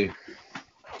are you?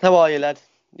 How are you, lad?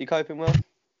 You coping well?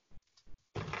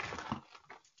 I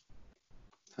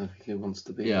don't think he wants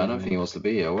to be here. I don't think he wants to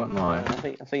be here. What? No. I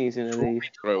think he's going to leave.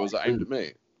 Right, was that aimed at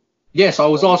me? Yes, I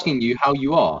was asking you how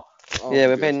you are. Oh, yeah,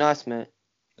 we're being nice, mate.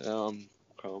 Yeah, I'm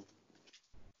calm.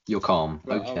 You're calm.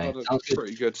 But okay. I've had a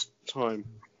pretty good time.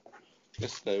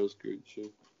 Yesterday was good.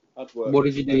 What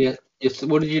did you do?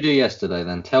 What did you do yesterday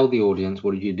then? Tell the audience.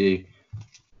 What did you do?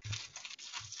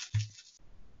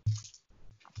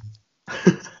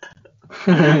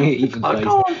 Even I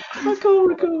can't.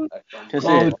 That's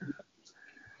it.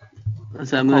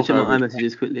 So I'm going to check my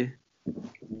iMessages quickly.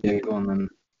 Yeah, go on then.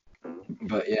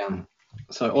 But yeah.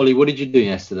 So Ollie, what did you do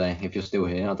yesterday? If you're still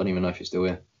here, I don't even know if you're still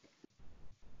here.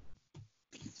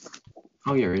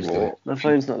 Oh yeah, he's still here. My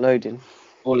phone's not loading.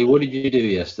 Ollie, what did you do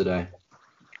yesterday?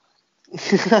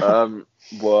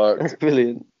 Work. That's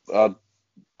brilliant.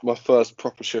 My first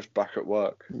proper shift back at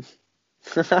work.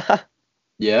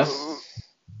 Yeah.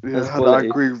 Yeah, I had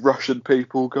angry Russian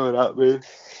people going at me.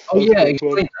 Oh yeah,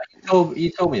 explain that.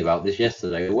 You told me about this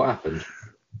yesterday. What happened?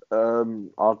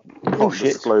 I'll not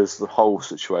disclose the whole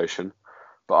situation,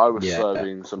 but I was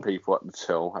serving some people at the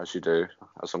till, as you do,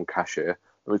 as some cashier.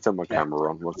 Let me turn my camera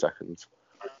on 1 second.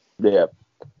 Yeah.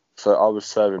 So I was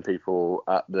serving people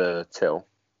at the till.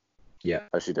 Yeah.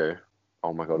 As you do.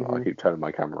 Oh my god, I keep turning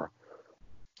my camera.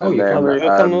 Oh, your camera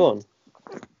on?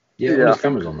 Yeah, the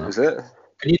camera's on now. Is it?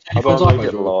 Can you I've got to make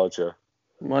it larger.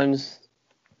 Mine's...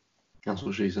 That's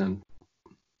what she said.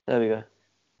 There we go.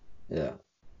 Yeah.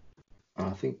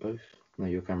 I think both. No,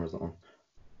 your camera's not on.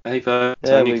 Hey, turn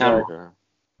your camera. Go.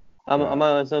 Am I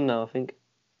on now, I think?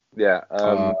 Yeah.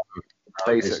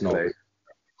 Basically.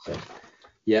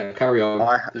 Yeah, carry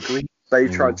on. They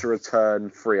tried to return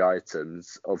 3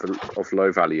 items of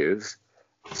low values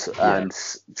and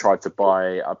tried to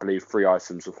buy, I believe, 3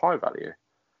 items of high value.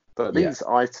 But these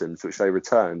items which they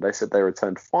returned, they said they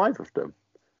returned 5 of them.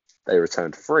 They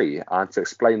returned 3. I had to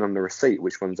explain on the receipt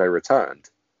which ones they returned.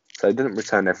 So they didn't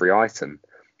return every item.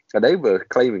 And they were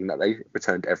claiming that they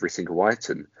returned every single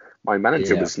item. My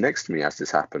manager was next to me as this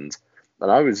happened.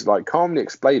 And I was like calmly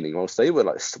explaining whilst they were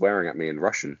like swearing at me in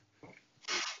Russian.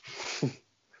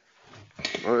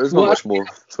 There's not much more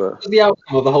to it. What's the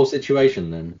outcome of the whole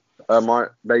situation then?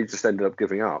 They just ended up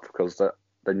giving up because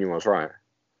they knew I was right.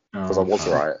 Because I was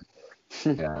right.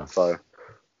 Yeah. So,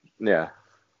 yeah.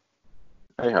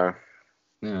 Anyhow.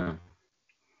 Yeah.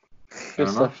 Good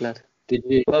stuff, lad. Did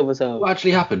you? What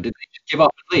actually happened? Did they just give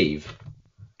up and leave?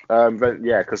 But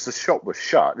yeah, because the shop was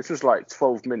shut. This was like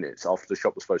 12 minutes after the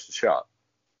shop was supposed to shut.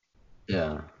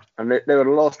 Yeah. And they were the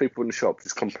last people in the shop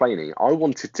just complaining. I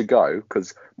wanted to go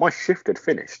because my shift had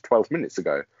finished 12 minutes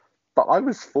ago, but I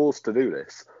was forced to do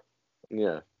this.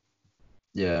 Yeah.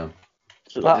 Yeah.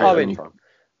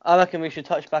 I reckon we should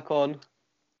touch back on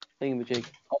thingamajig.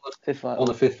 Fifth fight. On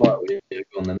the fifth fight,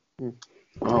 go on then.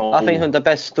 I think it's one of the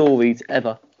best stories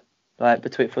ever. Like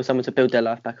for someone to build their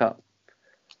life back up.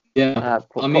 Yeah.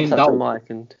 I mean, that was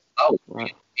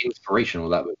inspirational.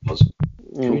 That was.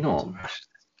 Can you not?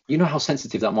 You know how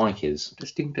sensitive that mic is.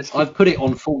 I've put it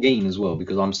on full gain as well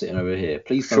because I'm sitting over here.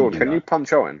 Please don't. Sure, can you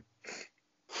punch Owen?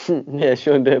 Yeah,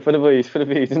 sure, do it for the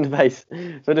views in the face,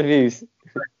 for the views.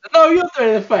 No, you're doing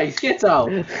it in the face. Get out.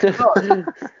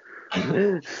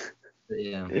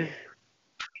 Yeah.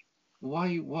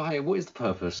 Why? What is the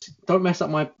purpose? Don't mess up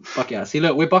my bucket hat. See,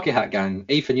 look, we're bucket hat gang.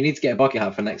 Ethan, you need to get a bucket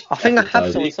hat for next. I think episode. I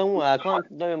have some somewhere. I can't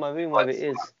know in my room where it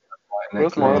is.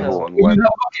 Where's my other one?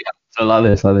 So like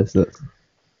this. Look.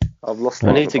 I've lost.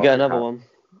 I need to get another one.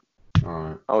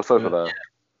 Alright. Oh, it's over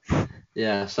there.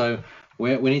 Yeah. So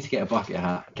we need to get a bucket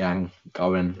hat gang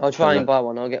going. I'll try and buy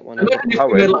one. I'll get one. Like a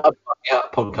bucket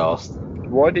hat podcast.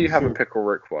 Why do you have a Pickle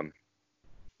Rick one?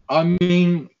 I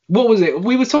mean, what was it?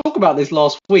 We were talking about this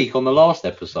last week on the last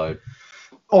episode.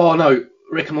 Oh no,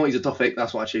 Rick and Morty's a topic.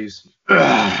 That's what I choose.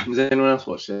 Has anyone else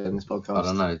watched it in this podcast? I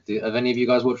don't know. Have any of you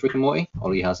guys watched Rick and Morty?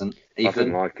 Ollie hasn't. Ethan? I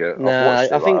didn't like it. No,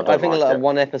 I think like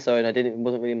one episode.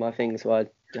 Wasn't really my thing, so I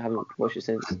haven't watched it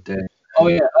since. Oh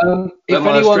yeah. If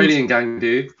my Australian gang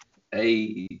do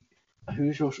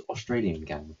who's your Australian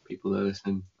gang? People that are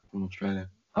listening from Australia.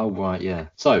 Oh right, yeah.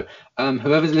 So,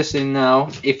 whoever's listening now,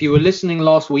 if you were listening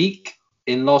last week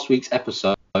in last week's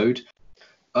episode,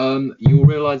 you'll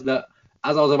realise that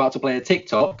as I was about to play a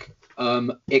TikTok,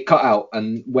 it cut out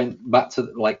and went back to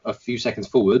like a few seconds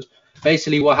forward.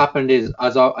 Basically, what happened is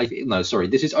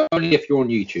this is only if you're on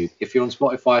YouTube. If you're on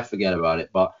Spotify, forget about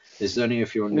it. But this is only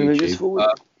if you're on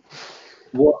YouTube.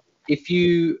 If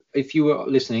you were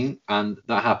listening and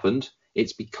that happened,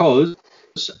 it's because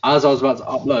as I was about to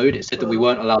upload, it said that we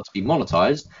weren't allowed to be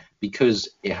monetized because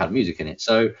it had music in it.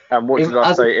 So. And what did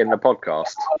I say in the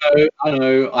podcast? I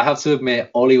know. I have to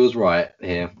admit, Ollie was right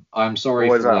here. I'm sorry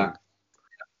for that.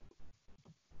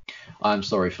 I'm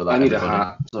sorry for that. I need a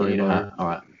hat. Sorry, a hat. All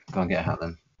right, go and get a hat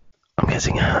then. I'm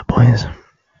getting a hat, boys.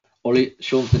 Ollie,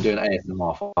 Sean's been doing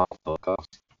ASMR for our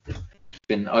podcast.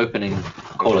 Been opening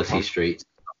Quality Street.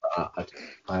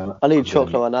 I need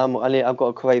chocolate right now. I've got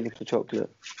a craving for chocolate.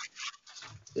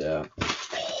 Yeah.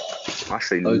 I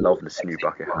actually love this new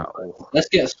bucket hat. Let's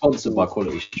get sponsored by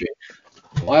Quality Street.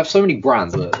 I have so many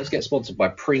brands. Look, let's get sponsored by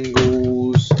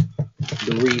Pringles,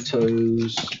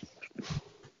 Doritos,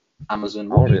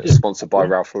 Amazon. I want to get sponsored by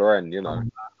Ralph Lauren, you know.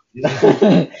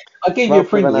 I gave you a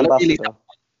Pringles.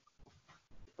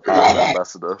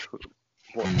 Ambassador.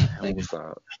 What the hell was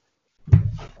that?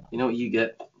 You know what you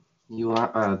get? You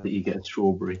that you get a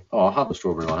strawberry. Oh, I'll have a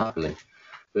strawberry one happily.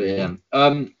 But yeah.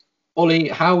 Ollie,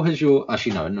 how has your...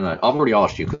 Actually, no. I've already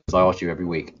asked you because I ask you every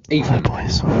week. Ethan,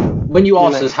 when you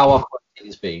asked us how our quarantine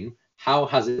has been, how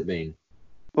has it been?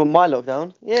 Well, my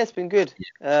lockdown? Yeah, it's been good.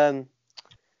 Yeah,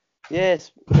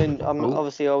 it's been...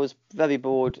 Obviously, I was very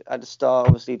bored at the start,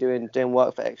 obviously doing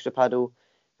work for Extra Paddle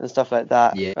and stuff like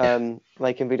that. Yeah.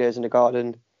 Making videos in the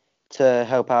garden to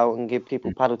help out and give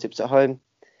people paddle tips at home.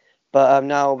 But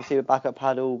now, obviously, we're back at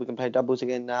paddle. We can play doubles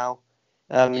again now.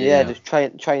 Just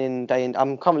training day in.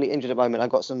 I'm currently injured at the moment. I've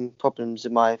got some problems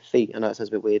with my feet. I know it sounds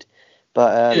a bit weird,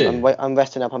 but I'm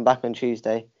resting up. I'm back on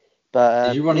Tuesday. But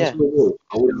did you run into a wall?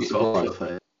 I wouldn't be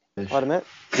surprised. Pardon me?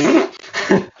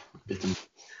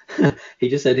 He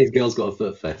just said his girl's got a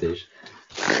foot fetish.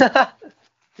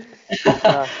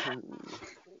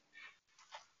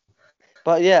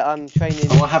 But yeah, I'm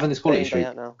training. I'm having this Quality Street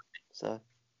out now. So.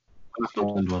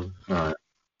 Right.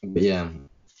 But yeah.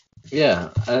 Yeah.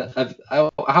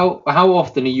 How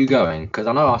often are you going? Because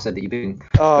I know I said that you've been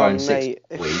going 6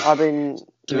 weeks. I've been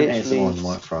literally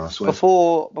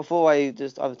before I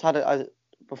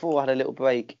had a little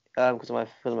break because of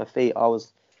my feet. I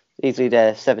was easily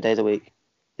there 7 days a week,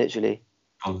 literally.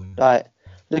 Like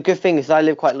the good thing is I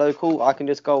live quite local. I can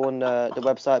just go on the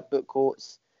website, book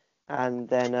courts, and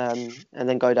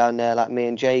then go down there like me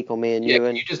and Jake or me and you.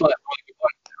 And you just like.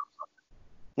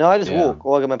 No, I just walk,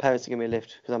 or I get my parents to give me a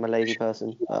lift because I'm a lazy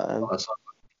person.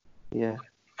 Yeah.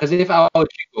 Because if our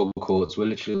football courts were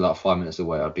literally like 5 minutes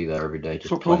away, I'd be there every day.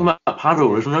 Stop talking about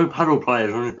paddle. There's no paddle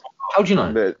players. How do you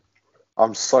know?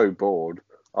 I'm so bored.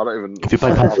 I don't even. If you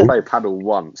play paddle? I played paddle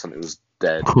once and it was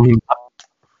dead.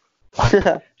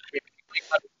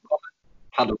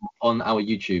 Paddle on our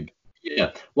YouTube.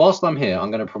 Yeah. Whilst I'm here, I'm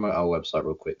going to promote our website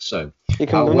real quick. So you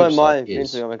can promote my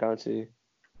Instagram account too.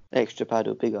 Extra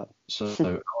paddle, big up.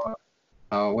 So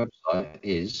our website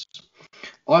is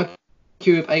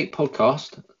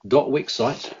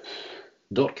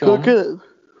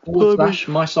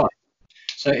iq8podcast.wixsite.com/my site.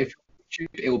 So if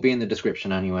it will be in the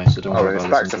description anyway, so don't worry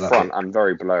about it's back to front and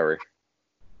very blurry.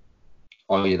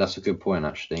 Oh yeah, that's a good point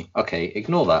actually. Okay,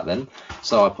 ignore that then.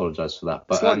 So I apologise for that.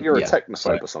 But it's like you're a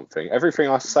technophobe or something. Everything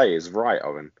I say is right,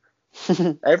 Owen.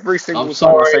 Every single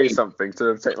time I say something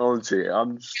to the technology,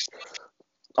 I'm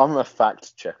a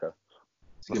fact checker.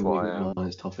 That's what I am.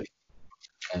 This topic.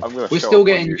 We're still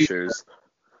getting shoes.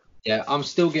 Yeah, I'm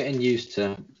still getting used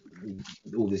to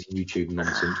all this YouTube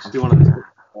nonsense. Do you want to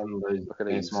on those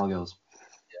ASMR girls?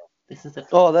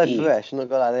 Oh, they're fresh. I'm not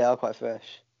gonna lie, they are quite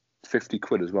fresh. 50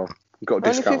 quid as well. Got a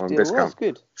discount on discount. Well, that's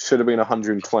good. Should have been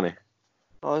 120. I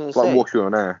was it's like walking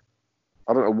on air.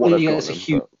 I don't know what they've got.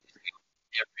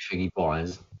 Everything he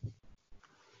buys.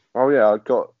 Oh yeah, I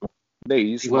got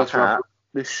these, my hat,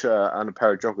 this shirt, and a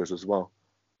pair of joggers as well.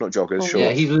 Not joggers, shorts.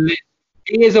 Yeah, he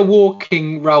is a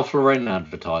walking Ralph Lauren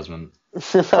advertisement.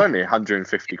 Only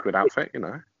 150 quid outfit, you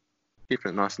know.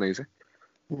 Keeping it nice and easy.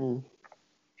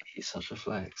 He's such a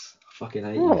flex. I fucking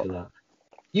hate you for that.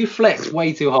 You flex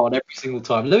way too hard every single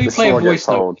time. Let me play a voice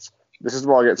note. This is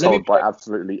what I get told by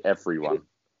absolutely everyone.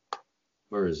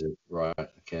 Where is it? Right,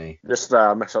 okay. Just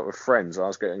mess up with friends. I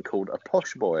was getting called a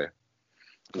posh boy.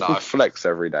 No, I flex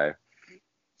every day.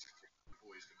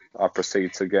 I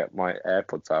proceed to get my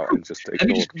AirPods out and just ignore. Let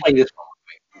me just play this one.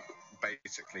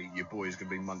 Basically, your boy's going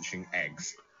to be munching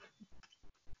eggs.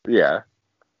 Yeah.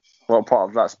 What part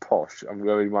of that's posh? I'm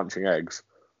going to be munching eggs.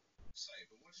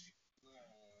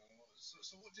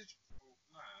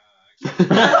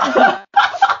 Hang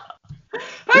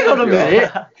on a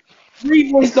minute.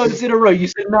 3 voice notes in a row. You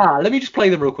said nah. Let me just play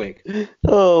them real quick.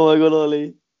 Oh my god,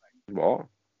 Ollie. What?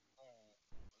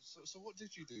 So what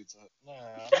did you do to her?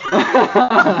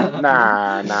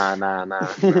 Nah.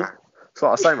 That's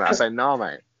what I say, mate. I say nah,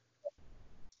 mate.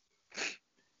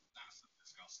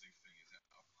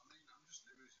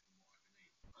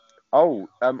 Oh,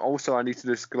 also I need to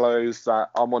disclose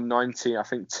that I'm on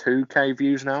 2K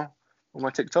views now on my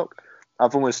TikTok.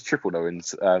 I've almost tripled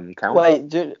Owen's count.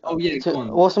 Wait,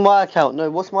 what's my account? No,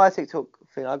 what's my TikTok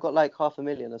thing? I got like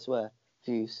 500,000, I swear,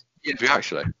 views. Yeah, have you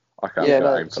actually?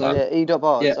 Okay,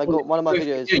 E.Bars. Yeah, I got one of my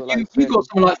videos. Yeah, you got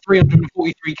something like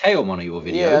 343k on one of your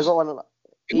videos. Yeah, I got one.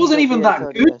 It wasn't even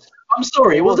that good. I'm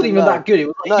sorry, it wasn't even that good. It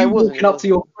was like you walking up to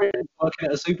your friend working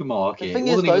at a supermarket. The thing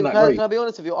is, though, can I be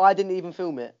honest with you? I didn't even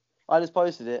film it. I just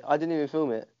posted it. I didn't even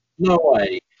film it. No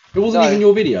way. It wasn't even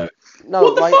your video. No,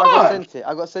 what the fuck?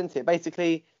 I got sent it.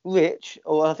 Basically, Rich,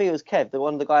 or I think it was Kev,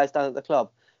 one of the guys down at the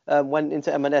club, went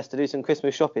into M&S to do some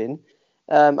Christmas shopping.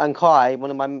 And Kai,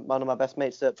 one of my best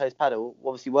mates that plays paddle,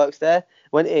 obviously works there,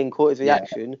 went in, caught his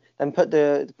reaction, then put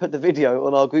the video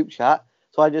on our group chat.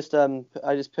 So I just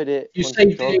put it. You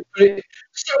saved it, put it.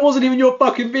 So it wasn't even your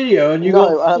fucking video, and you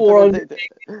got 400.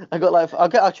 I got like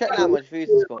I'll check how much views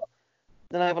it's got.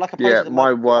 Then I have like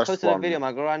my worst I posted one. a video of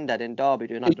my granddad in Derby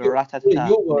doing like the rat-a-tat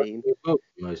meme,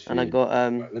 and I got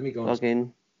let me go log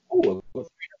in.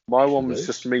 My one was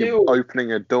just me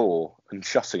opening a door and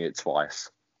shutting it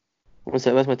twice. What's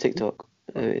that? Where's my TikTok?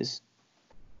 There it is.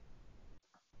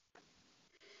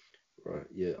 Right,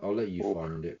 yeah, I'll let you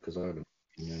find it because I haven't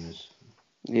known this.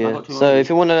 Yeah. So if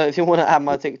you wanna add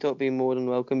my TikTok, be more than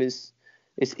welcome. It's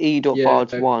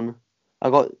e.bards1. I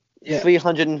got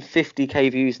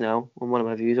 350k views now on one of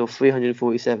my views, or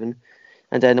 347,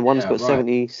 and then the one's got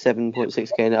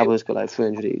 77.6k, and the other's got like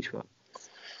 300 each. But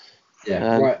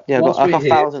I got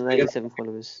 1,087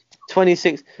 followers.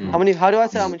 26. How many? How do I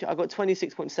say how much? I got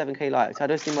 26.7k likes. How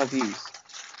do I see my views?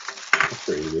 That's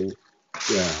pretty good.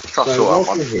 Yeah. So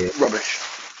rubbish.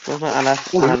 What's my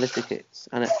analytics?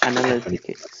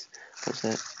 Analytics. What's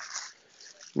that?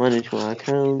 Manage my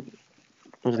account.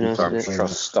 I don't know. I'm trying to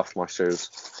stuff my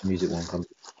shoes. Music one comes.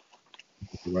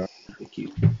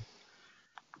 Cute.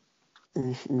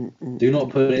 Do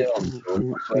not put it on.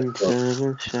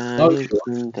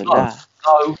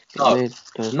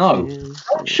 No.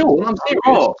 Sure, I'm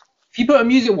serious. If you put a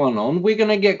music one on, we're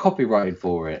gonna get copyrighted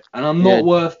for it, and I'm not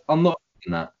doing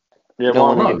that. Yeah,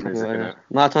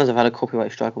 my times I've had a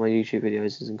copyright strike on my YouTube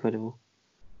videos is incredible.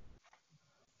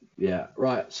 Yeah,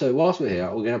 right. So whilst we're here,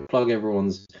 we're gonna plug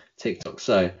everyone's TikTok.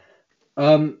 So,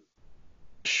 Ollie's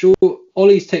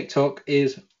TikTok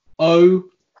is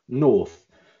O_North.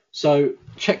 So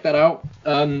check that out.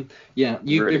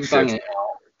 You really can bang it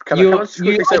out. Can I just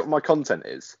quickly say what my content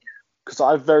is? Because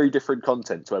I have very different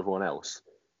content to everyone else.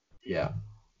 Yeah.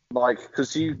 Like,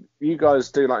 because you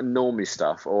guys do like normie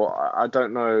stuff, or I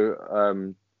don't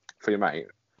know, for your mate,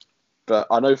 But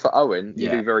I know for Owen, you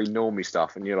do very normy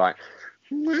stuff, and you're like,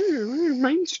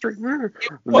 mainstream. And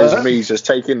there's me just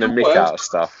taking the mick out of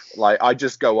stuff. Like, I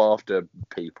just go after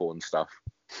people and stuff.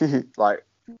 Like,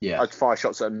 I'd fire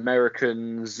shots at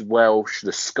Americans, Welsh,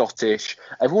 the Scottish,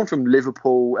 everyone from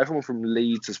Liverpool, everyone from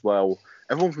Leeds as well,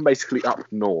 everyone from basically up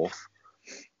north.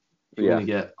 You're going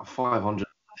to get 500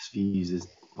 views this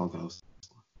podcast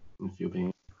if you're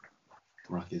being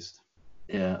rackist.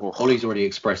 Yeah, Ollie's already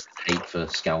expressed hate for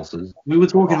Scousers. We were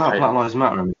talking about Black Lives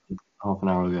Matter half an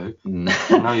hour ago.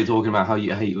 Now you're talking about how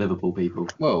you hate Liverpool people.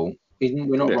 Well,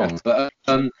 we're not wrong. But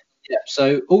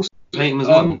so also, hate them as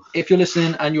well. If you're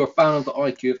listening and you're a fan of the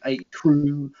IQ of 8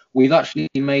 crew, we've actually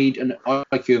made an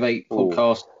IQ of 8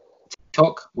 podcast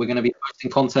TikTok. We're going to be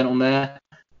posting content on there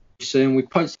soon. We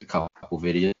posted a couple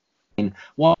videos.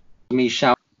 One of me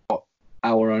shout out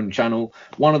our own channel.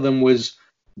 One of them was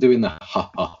doing the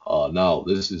ha ha ha, now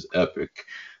this is epic.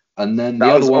 And then the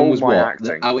other one was what?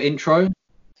 Our intro.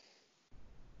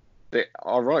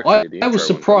 I was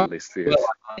surprised.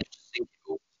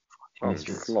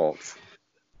 Flopped.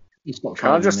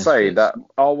 Can I just say that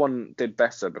our one did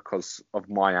better because of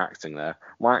my acting there?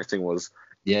 My acting was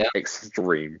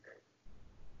extreme.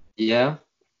 Yeah?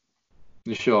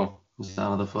 You sure? Is that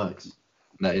another flex?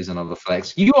 That is another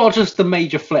flex. You are just the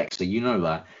major flexer, you know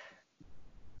that.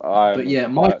 I'm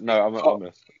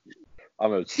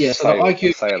a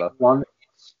sailor.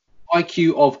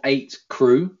 IQ of 8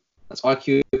 crew. That's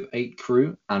IQ of 8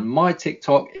 crew. And my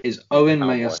TikTok is Owen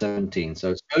Meyer 17.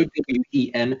 So it's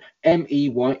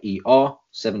OwenMeyer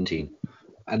 17.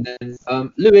 And then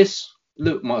Lewis,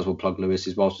 might as well plug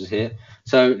Lewis's whilst he's here.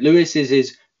 So Lewis's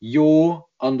is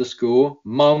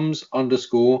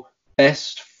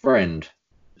your_mums_best_friend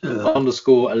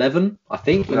 _11, I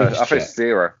think. No, I think it's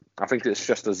 0. I think it's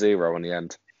just a 0 on the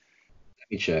end. Let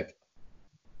me check.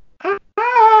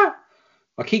 I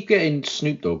keep getting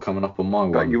Snoop Dogg coming up on my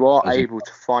one. But you are able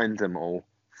to find them all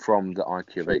from the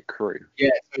IQ of 8 crew.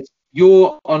 Yeah, so it's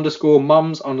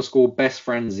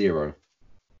your_mums_best_friend0.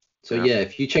 So yeah,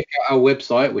 if you check out our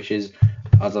website, which is,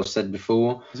 as I've said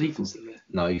before, is Ethan still there?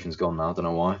 No, Ethan's gone now. I don't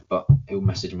know why, but he'll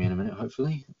message me in a minute,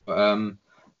 hopefully. But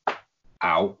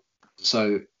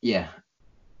so yeah,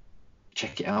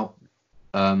 check it out.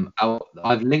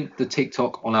 I've linked the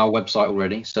TikTok on our website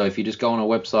already, so if you just go on our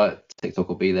website, TikTok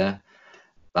will be there.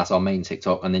 That's our main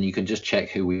TikTok, and then you can just check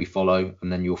who we follow,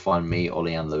 and then you'll find me,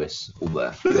 Ollie, and Lewis all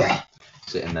there,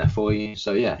 sitting there for you.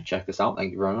 So yeah, check us out.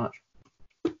 Thank you very much.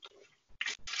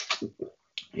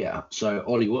 Yeah. So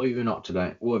Ollie, what have you been up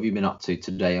today? What have you been up to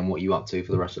today, and what are you up to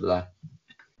for the rest of the day?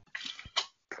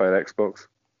 Played Xbox.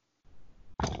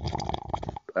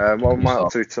 What am I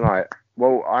up to tonight?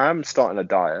 Well, I am starting a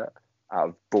diet out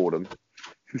of boredom.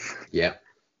 Yeah.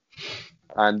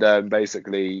 And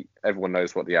basically, everyone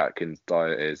knows what the Atkins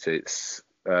diet is. It's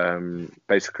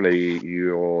basically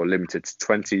you're limited to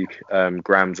 20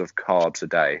 grams of carbs a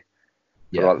day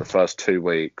for like the first 2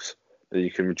 weeks.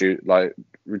 You can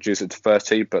reduce it to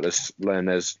 30, but there's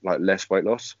like less weight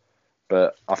loss.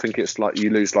 But I think it's like you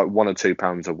lose like 1 or 2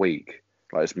 pounds a week.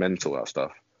 Like it's mental, that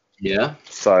stuff. Yeah.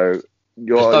 So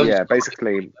you're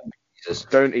basically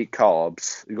don't eat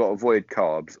carbs. You got to avoid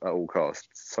carbs at all costs.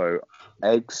 So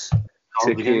eggs,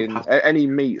 chicken, any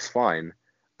meat's fine,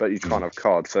 but you can't have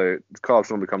carbs. So the carbs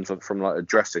normally comes from like a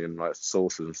dressing and like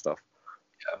sauces and stuff.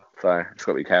 Yeah. So it's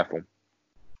got to be careful.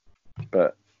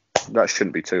 But that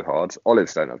shouldn't be too hard.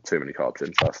 Olives don't have too many carbs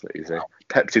in, so that's not easy.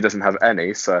 Pepsi doesn't have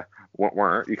any, so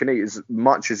you can eat as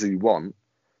much as you want.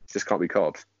 It just can't be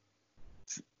carbs.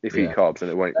 If you eat carbs, then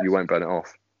you won't burn it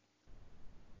off.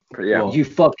 But yeah. Well, you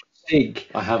fucking stink.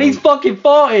 He's fucking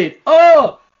farted.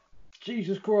 Oh!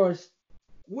 Jesus Christ.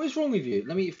 What is wrong with you?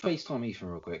 Let me FaceTime Ethan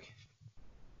real quick.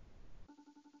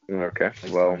 Okay,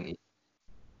 well.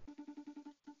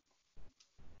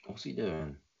 What's he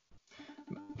doing?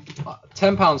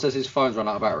 £10 says his phone's run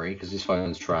out of battery because his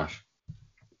phone's trash.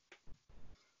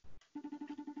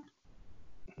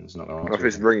 It's not going to if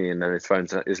it's ringing and then his phone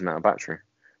isn't out of battery.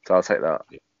 So I'll take that.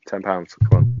 £10. Come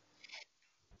on.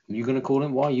 Are you going to call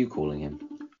him? Why are you calling him?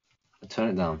 Turn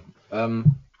it down.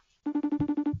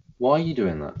 Why are you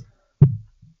doing that?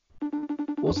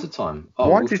 What's the time? Oh,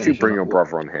 why did you bring your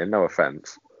brother on here? No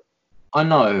offence. I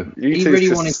know. He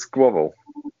really wanted to squabble.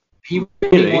 He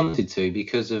really wanted to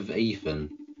because of Ethan.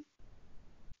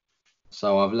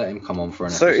 So I've let him come on for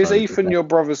an episode. So is Ethan your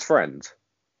brother's friend?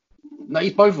 No,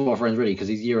 he's both of our friends really because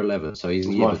he's year 11, so he's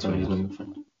a year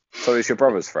between. So he's your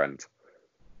brother's friend?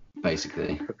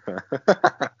 Basically.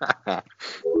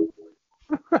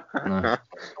 No.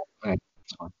 Okay,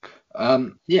 it's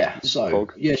fine. Yeah, so,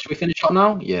 should we finish up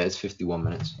now? Yeah, it's 51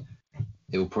 minutes.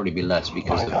 It will probably be less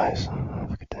because guys.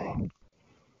 Have a good day.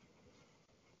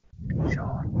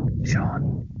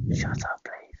 Sean, shut up,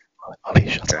 please. Ollie,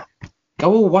 shut up.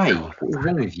 Go away. What is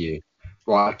wrong with you?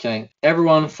 Right, okay.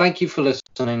 Everyone, thank you for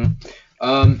listening.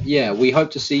 We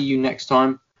hope to see you next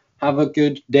time. Have a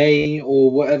good day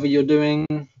or whatever you're doing.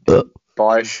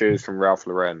 Buy shoes from Ralph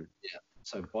Lauren. Yeah,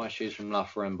 so buy shoes from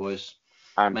Ralph Lauren, boys.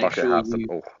 And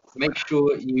make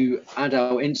sure you add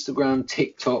our Instagram,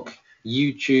 TikTok,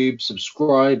 YouTube,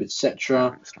 subscribe,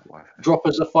 etc. Drop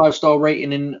us a 5-star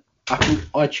rating in Apple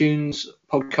iTunes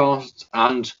podcast,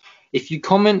 and if you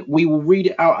comment, we will read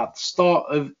it out at the start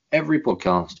of every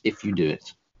podcast if you do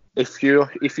it. If you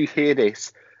hear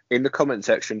this in the comment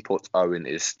section, put Owen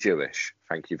is Jewish.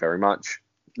 Thank you very much.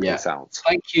 Yeah.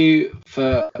 Thank you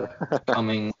for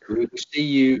coming. We'll see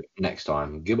you next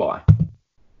time. Goodbye.